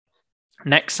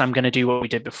 Next, I'm going to do what we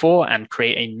did before and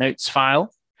create a notes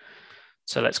file.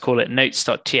 So let's call it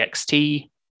notes.txt.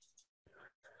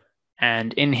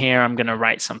 And in here, I'm going to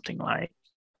write something like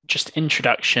just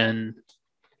introduction,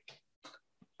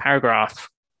 paragraph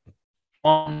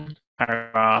 1,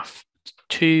 paragraph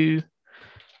 2,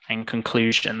 and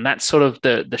conclusion. That's sort of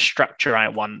the structure I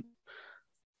want.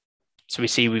 So we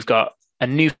see we've got a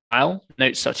new file,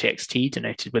 notes.txt,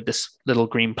 denoted with this little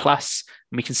green plus.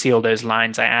 And we can see all those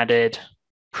lines I added.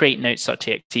 Create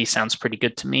notes.txt sounds pretty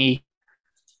good to me.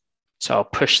 So I'll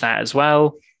push that as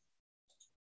well.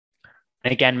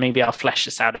 And again, maybe I'll flesh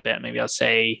this out a bit. Maybe I'll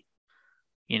say,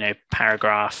 you know,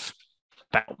 paragraph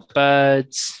about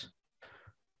birds,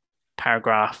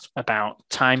 paragraph about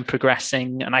time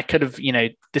progressing. And I could have, you know,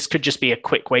 this could just be a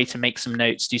quick way to make some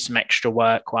notes, do some extra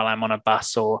work while I'm on a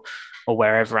bus or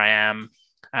wherever I am.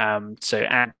 So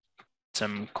add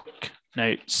some quick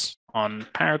notes on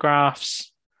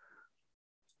paragraphs.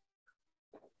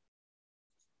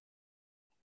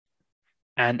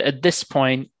 And at this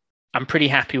point, I'm pretty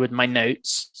happy with my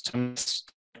notes. So I'm going to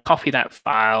copy that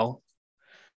file,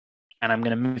 and I'm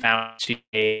going to move out to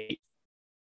a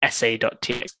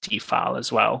essay.txt file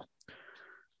as well.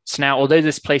 So now, although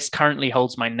this place currently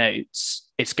holds my notes,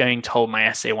 it's going to hold my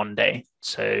essay one day.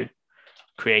 So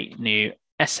create new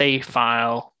essay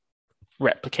file,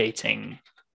 replicating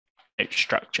note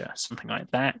structure, something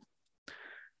like that.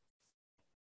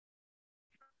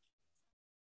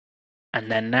 And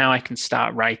then now I can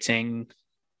start writing.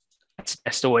 It's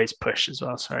best always push as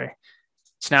well, sorry.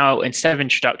 So now instead of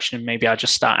introduction, maybe I'll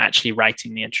just start actually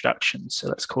writing the introduction. So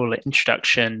let's call it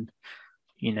introduction.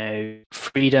 You know,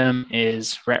 freedom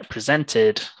is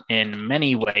represented in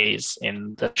many ways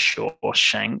in the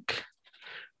Shawshank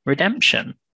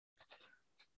Redemption.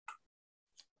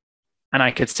 And I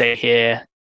could say here,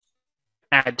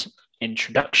 add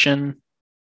introduction,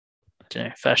 I don't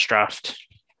know, first draft.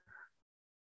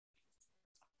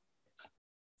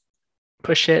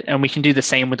 Push it, and we can do the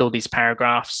same with all these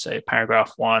paragraphs. So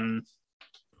paragraph 1,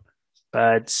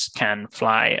 birds can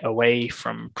fly away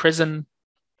from prison.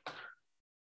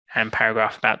 And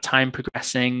paragraph about time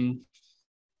progressing.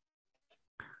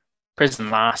 Prison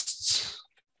lasts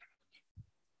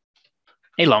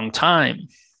a long time.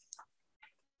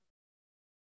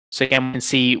 So again, we can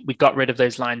see we got rid of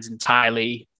those lines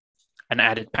entirely and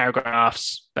added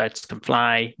paragraphs. Birds can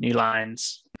fly, new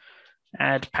lines,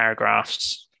 add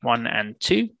paragraphs 1 and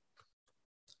 2.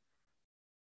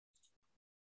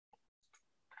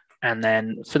 And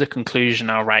then for the conclusion,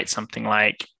 I'll write something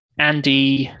like,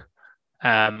 Andy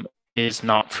is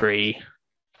not free.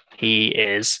 He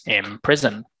is in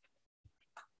prison.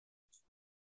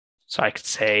 So I could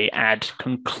say add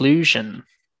conclusion,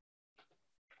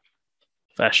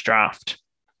 first draft.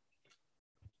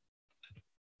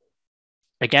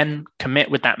 Again, commit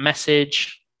with that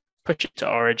message, push it to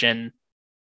origin.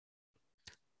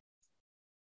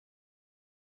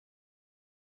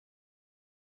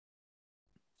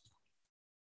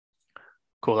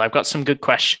 Cool, I've got some good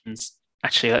questions.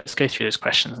 Actually, let's go through those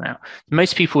questions now.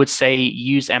 Most people would say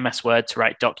use MS Word to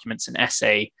write documents and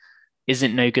essay.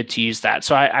 Isn't no good to use that.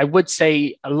 So I would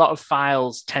say a lot of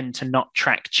files tend to not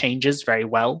track changes very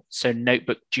well. So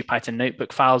GPython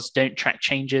notebook files don't track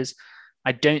changes.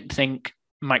 I don't think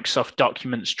Microsoft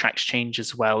Documents tracks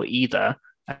changes well either,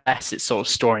 unless it's sort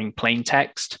of storing plain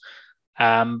text.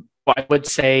 What I would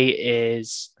say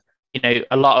is,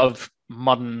 a lot of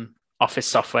modern Office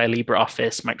software,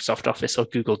 LibreOffice, Microsoft Office, or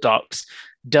Google Docs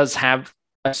does have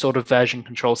a sort of version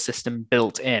control system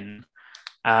built in.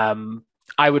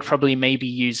 I would probably maybe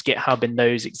use GitHub in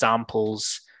those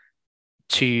examples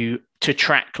to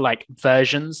track like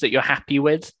versions that you're happy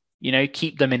with,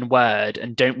 keep them in Word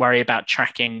and don't worry about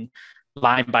tracking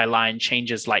line by line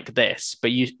changes like this, but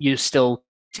you still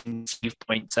save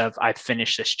points of I've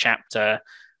finished this chapter,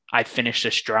 I've finished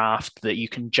this draft that you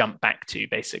can jump back to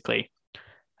basically.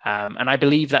 And I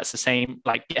believe that's the same,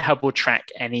 like GitHub will track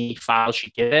any files you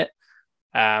give it.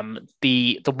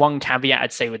 The one caveat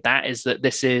I'd say with that is that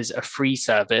this is a free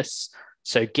service.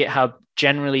 So GitHub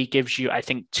generally gives you, I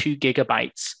think, 2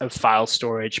 gigabytes of file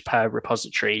storage per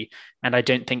repository. And I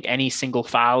don't think any single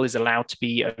file is allowed to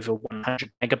be over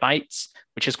 100 megabytes,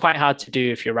 which is quite hard to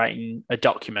do if you're writing a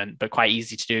document, but quite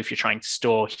easy to do if you're trying to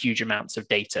store huge amounts of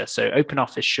data. So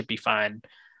OpenOffice should be fine.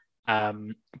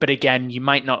 But again, you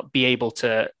might not be able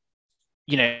to,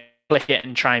 click it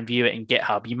and try and view it in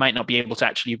GitHub. You might not be able to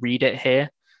actually read it here.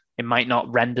 It might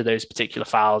not render those particular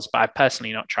files, but I've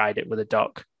personally not tried it with a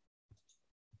doc.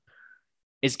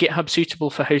 Is GitHub suitable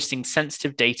for hosting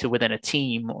sensitive data within a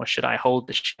team, or should I hold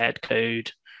the shared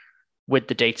code with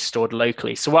the data stored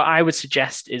locally? So what I would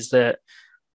suggest is that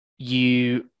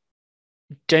you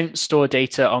don't store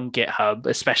data on GitHub,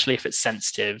 especially if it's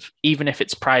sensitive. Even if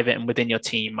it's private and within your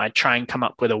team, I'd try and come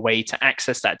up with a way to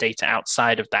access that data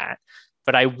outside of that.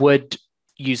 But I would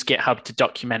use GitHub to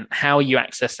document how you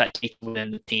access that data within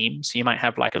the team. So you might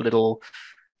have like a little,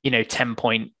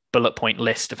 10-point bullet point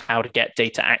list of how to get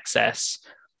data access.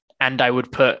 And I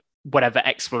would put whatever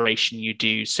exploration you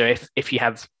do. So if you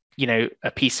have,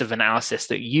 a piece of analysis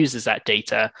that uses that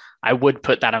data, I would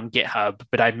put that on GitHub,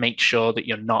 but I'd make sure that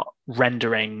you're not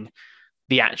rendering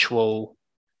the actual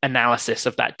analysis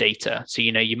of that data. So,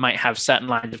 you might have certain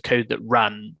lines of code that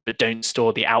run, but don't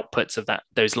store the outputs of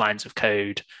those lines of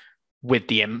code with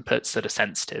the inputs that are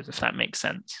sensitive, if that makes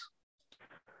sense.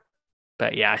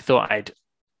 But yeah, I thought I'd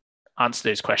answer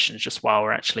those questions just while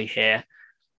we're actually here.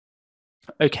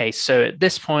 Okay, so at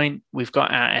this point, we've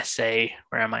got our essay.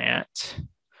 Where am I at?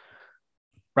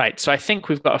 Right, so I think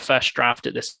we've got a first draft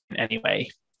at this point anyway.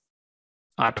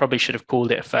 I probably should have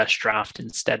called it a first draft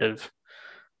instead of,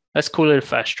 let's call it a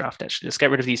first draft actually. Let's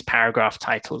get rid of these paragraph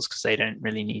titles because they don't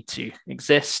really need to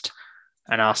exist.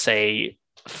 And I'll say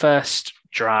first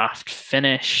draft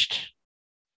finished.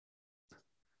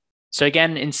 So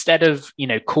again, instead of,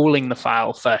 calling the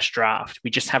file first draft, we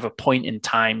just have a point in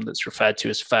time that's referred to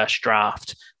as first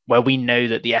draft, where we know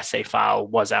that the essay file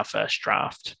was our first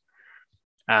draft.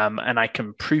 And I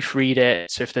can proofread it.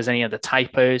 So if there's any other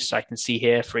typos, so I can see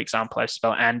here, for example, I've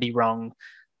spelled Andy wrong.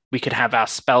 We could have our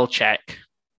spell check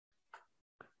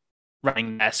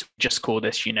running there. So just call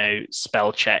this,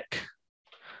 spell check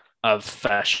of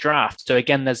first draft. So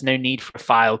again, there's no need for a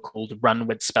file called run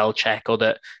with spell check, or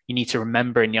that you need to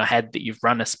remember in your head that you've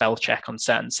run a spell check on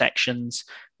certain sections.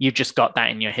 You've just got that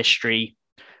in your history.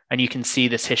 And you can see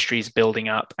this history is building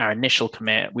up. Our initial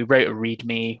commit, we wrote a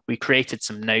README, we created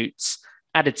some notes,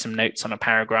 added some notes on a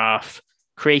paragraph,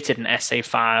 created an essay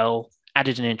file,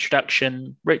 added an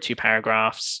introduction, wrote 2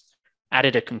 paragraphs,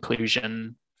 added a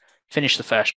conclusion, finished the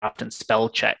first draft and spell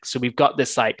check. So we've got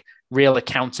this like real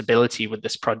accountability with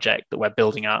this project that we're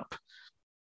building up.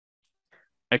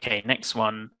 Okay, next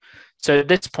one. So at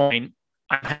this point,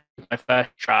 I'm having my first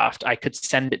draft. I could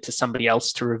send it to somebody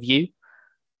else to review.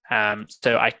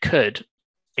 So I could,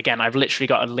 again, I've literally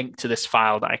got a link to this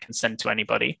file that I can send to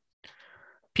anybody.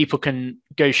 People can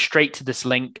go straight to this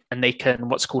link and they can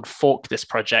what's called fork this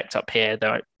project up here,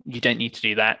 though you don't need to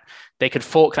do that. They could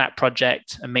fork that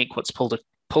project and make what's called a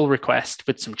pull request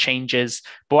with some changes.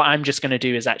 But what I'm just going to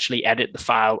do is actually edit the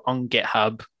file on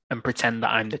GitHub and pretend that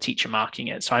I'm the teacher marking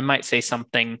it. So I might say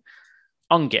something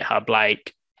on GitHub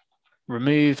like,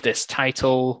 remove this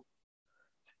title,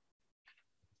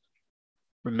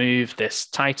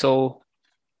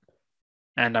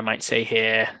 and I might say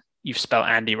here, you've spelled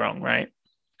Andy wrong, right?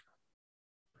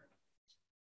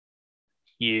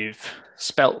 You've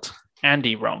spelt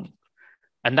Andy wrong.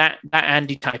 And that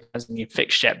Andy type hasn't been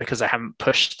fixed yet because I haven't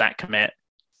pushed that commit.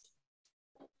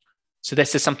 So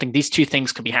this is something, these two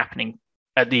things could be happening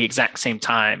at the exact same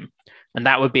time. And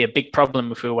that would be a big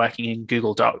problem if we were working in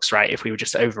Google Docs, right? If we were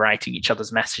just overwriting each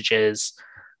other's messages.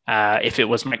 If it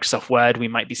was Microsoft Word, we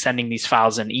might be sending these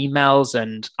files in emails,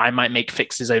 and I might make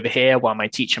fixes over here while my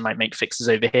teacher might make fixes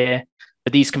over here.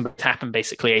 But these can happen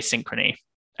basically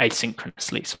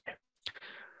asynchronously.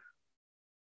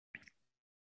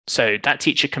 So that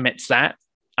teacher commits that.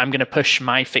 I'm going to push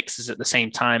my fixes at the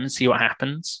same time and see what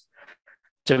happens.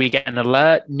 So we get an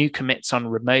alert, new commits on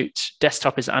remote.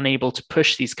 Desktop is unable to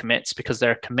push these commits because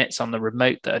there are commits on the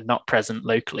remote that are not present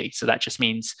locally. So that just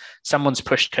means someone's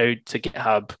pushed code to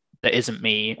GitHub that isn't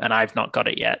me, and I've not got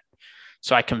it yet.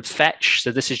 So I can fetch.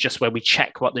 So this is just where we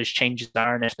check what those changes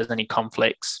are and if there's any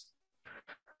conflicts.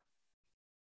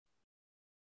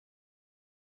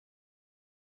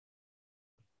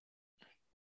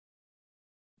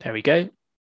 There we go.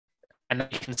 And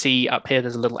you can see up here,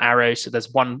 there's a little arrow. So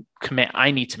there's one commit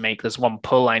I need to make. There's one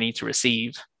pull I need to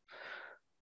receive.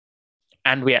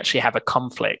 And we actually have a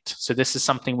conflict. So this is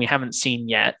something we haven't seen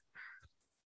yet.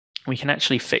 We can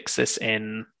actually fix this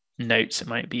in notes. It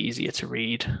might be easier to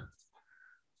read.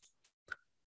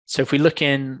 So if we look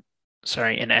in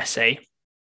essay.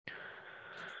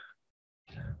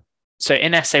 So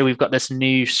in essay, we've got this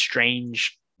new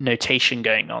strange notation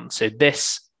going on. So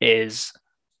this is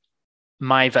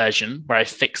my version where I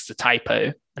fixed the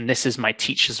typo, and this is my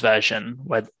teacher's version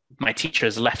where my teacher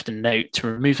has left a note to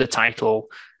remove the title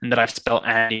and that I've spelled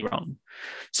Andy wrong.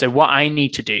 So what I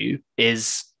need to do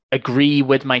is agree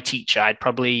with my teacher. I'd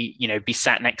probably, be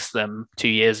sat next to them 2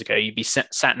 years ago. You'd be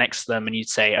sat next to them and you'd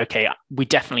say, okay, we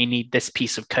definitely need this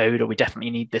piece of code, or we definitely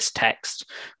need this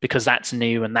text because that's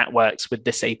new and that works with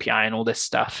this API and all this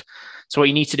stuff. So what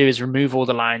you need to do is remove all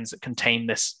the lines that contain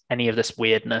any of this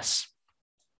weirdness.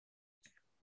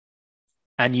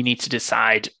 And you need to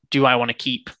decide, do I want to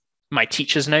keep my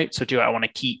teacher's notes or do I want to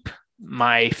keep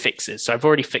my fixes? So I've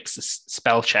already fixed the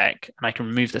spell check, and I can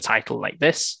remove the title like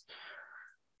this.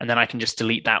 And then I can just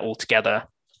delete that altogether.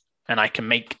 And I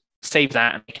can save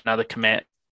that and make another commit,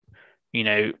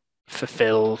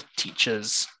 fulfill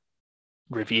teacher's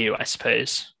review, I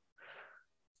suppose.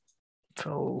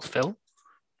 Fulfill.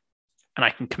 And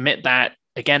I can commit that,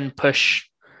 again, push.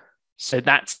 So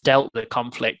that's dealt with the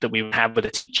conflict that we would have with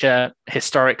a teacher.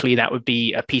 Historically, that would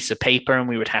be a piece of paper, and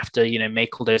we would have to,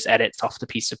 make all those edits off the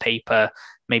piece of paper,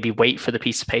 maybe wait for the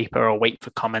piece of paper or wait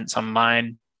for comments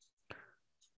online.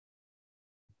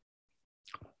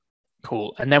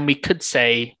 Cool. And then we could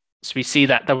say, so we see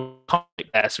that the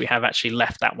conflict there, so we have actually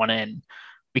left that one in.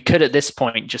 We could at this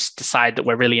point just decide that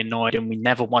we're really annoyed and we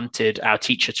never wanted our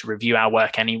teacher to review our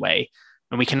work anyway.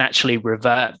 And we can actually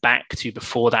revert back to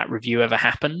before that review ever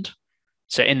happened.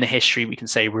 So in the history, we can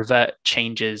say revert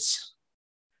changes.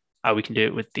 We can do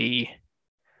it with we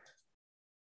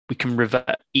can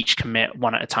revert each commit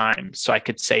one at a time. So I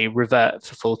could say revert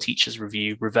for full teacher's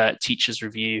review, revert teacher's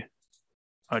review.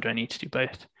 Or do I need to do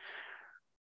both?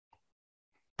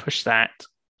 Push that.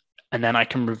 And then I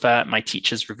can revert my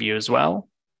teacher's review as well.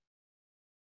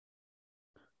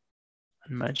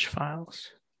 And merge files.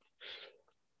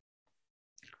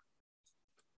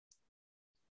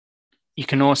 You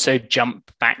can also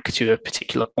jump back to a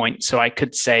particular point. So I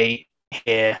could say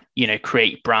here,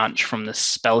 create branch from the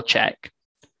spell check.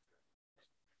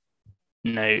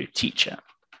 No teacher.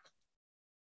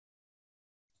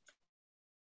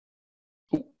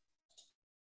 Ooh.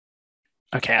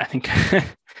 Okay, I think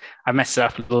I messed it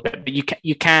up a little bit, but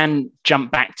you can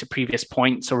jump back to previous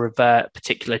points or revert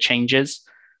particular changes.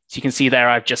 So you can see there,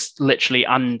 I've just literally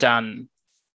undone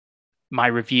my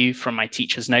review from my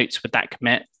teacher's notes with that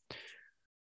commit.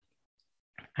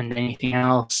 And anything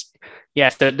else? Yeah,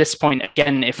 so at this point,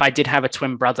 again, if I did have a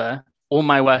twin brother, all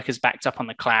my work is backed up on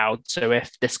the cloud. So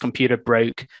if this computer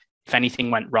broke, if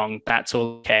anything went wrong, that's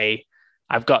all okay.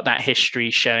 I've got that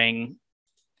history showing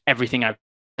everything I've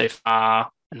done so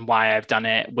far and why I've done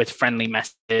it with friendly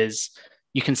messages.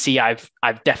 You can see I've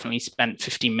definitely spent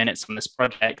 15 minutes on this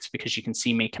project because you can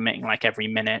see me committing like every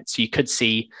minute. So you could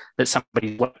see that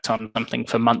somebody worked on something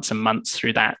for months and months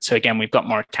through that. So again, we've got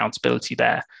more accountability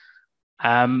there.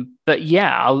 But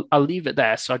yeah, I'll leave it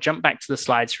there. So I'll jump back to the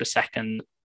slides for a second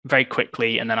very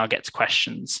quickly, and then I'll get to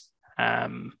questions.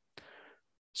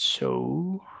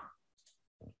 So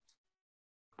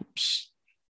Oops.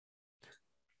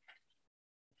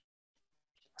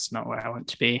 That's not where I want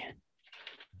to be.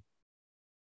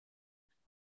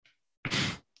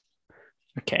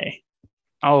 Okay.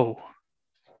 Oh,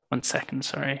 1 second,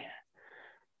 sorry.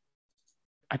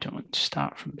 I don't want to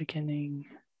start from the beginning.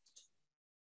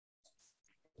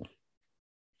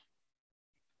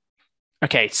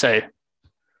 Okay, so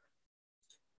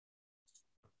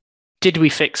did we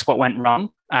fix what went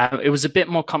wrong? It was a bit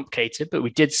more complicated, but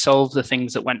we did solve the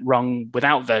things that went wrong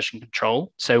without version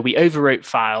control. So we overwrote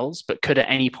files, but could at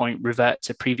any point revert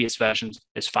to previous versions of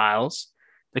those files.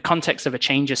 The context of a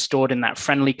change is stored in that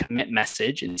friendly commit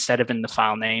message instead of in the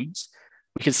file names.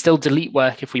 We could still delete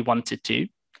work if we wanted to.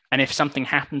 And if something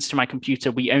happens to my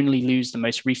computer, we only lose the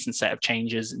most recent set of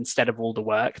changes instead of all the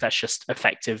work. That's just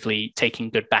effectively taking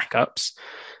good backups.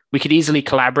 We could easily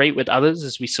collaborate with others,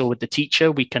 as we saw with the teacher.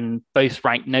 We can both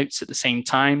write notes at the same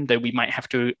time, though we might have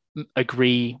to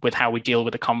agree with how we deal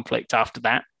with a conflict after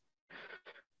that.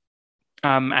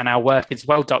 And our work is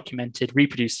well documented,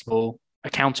 reproducible,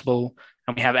 accountable,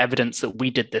 and we have evidence that we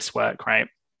did this work, right?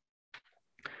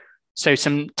 So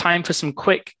some time for some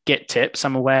quick Git tips.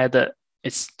 I'm aware that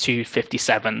it's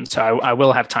 2:57, so I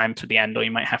will have time for the end, or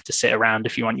you might have to sit around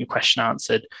if you want your question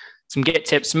answered. Some Git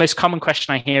tips. The most common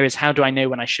question I hear is, how do I know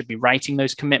when I should be writing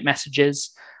those commit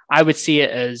messages? I would see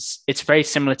it as it's very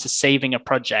similar to saving a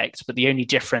project, but the only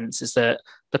difference is that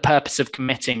the purpose of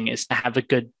committing is to have a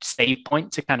good save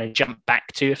point to kind of jump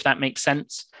back to, if that makes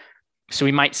sense. So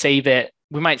we might save it.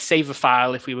 We might save a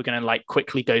file if we were going to like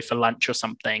quickly go for lunch or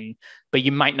something, but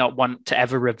you might not want to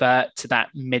ever revert to that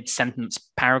mid-sentence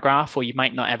paragraph, or you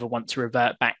might not ever want to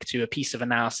revert back to a piece of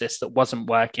analysis that wasn't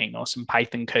working or some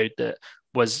Python code that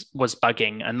was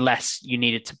bugging, unless you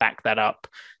needed to back that up.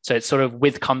 So it's sort of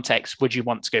with context, would you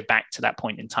want to go back to that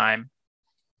point in time?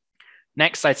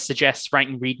 Next, I'd suggest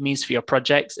writing READMEs for your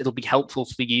projects. It'll be helpful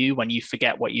for you when you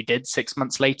forget what you did 6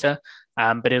 months later,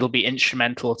 but it'll be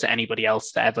instrumental to anybody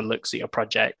else that ever looks at your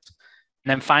project.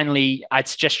 And then finally, I'd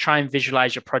suggest try and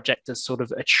visualize your project as sort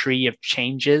of a tree of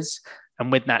changes.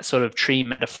 And with that sort of tree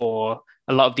metaphor,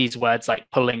 a lot of these words like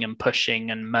pulling and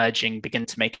pushing and merging begin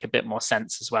to make a bit more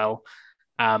sense as well.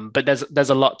 But there's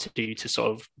a lot to do to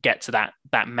sort of get to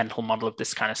that mental model of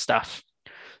this kind of stuff.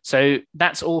 So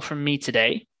that's all from me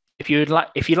today. If you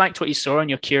liked what you saw and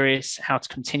you're curious how to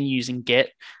continue using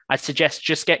Git, I'd suggest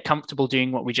just get comfortable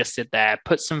doing what we just did there.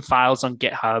 Put some files on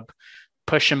GitHub,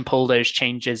 push and pull those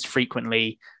changes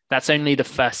frequently. That's only the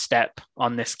first step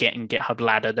on this Git and GitHub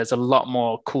ladder. There's a lot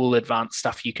more cool advanced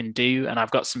stuff you can do, and I've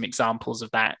got some examples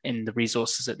of that in the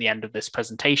resources at the end of this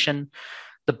presentation.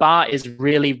 The bar is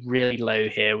really, really low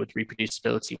here with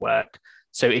reproducibility work.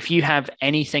 So if you have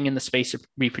anything in the space of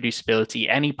reproducibility,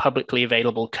 any publicly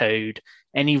available code,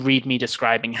 any README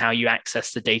describing how you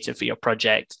access the data for your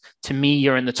project, to me,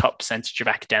 you're in the top percentage of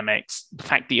academics. The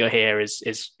fact that you're here is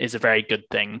a very good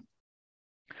thing.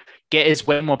 Git is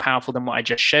way more powerful than what I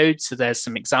just showed. So there's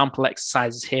some example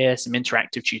exercises here, some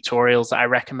interactive tutorials that I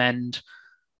recommend.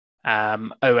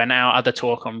 And our other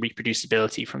talk on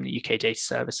reproducibility from the UK Data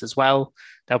Service as well.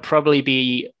 There'll probably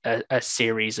be a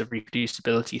series of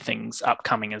reproducibility things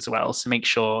upcoming as well. So make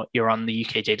sure you're on the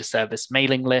UK Data Service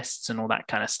mailing lists and all that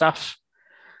kind of stuff.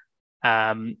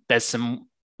 There's some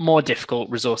more difficult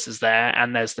resources there,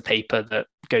 and there's the paper that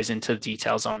goes into the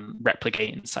details on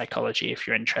replicating psychology if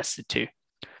you're interested to.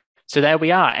 So there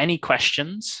we are. Any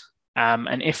questions?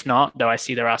 And if not, though I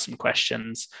see there are some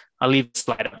questions, I'll leave the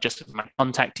slide up just with my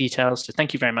contact details. So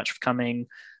thank you very much for coming.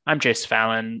 I'm Joseph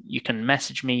Allen. You can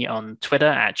message me on Twitter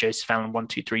at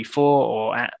josephAllen1234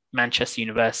 or at Manchester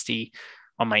University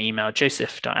on my email,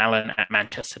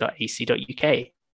 joseph.allen@manchester.ac.uk.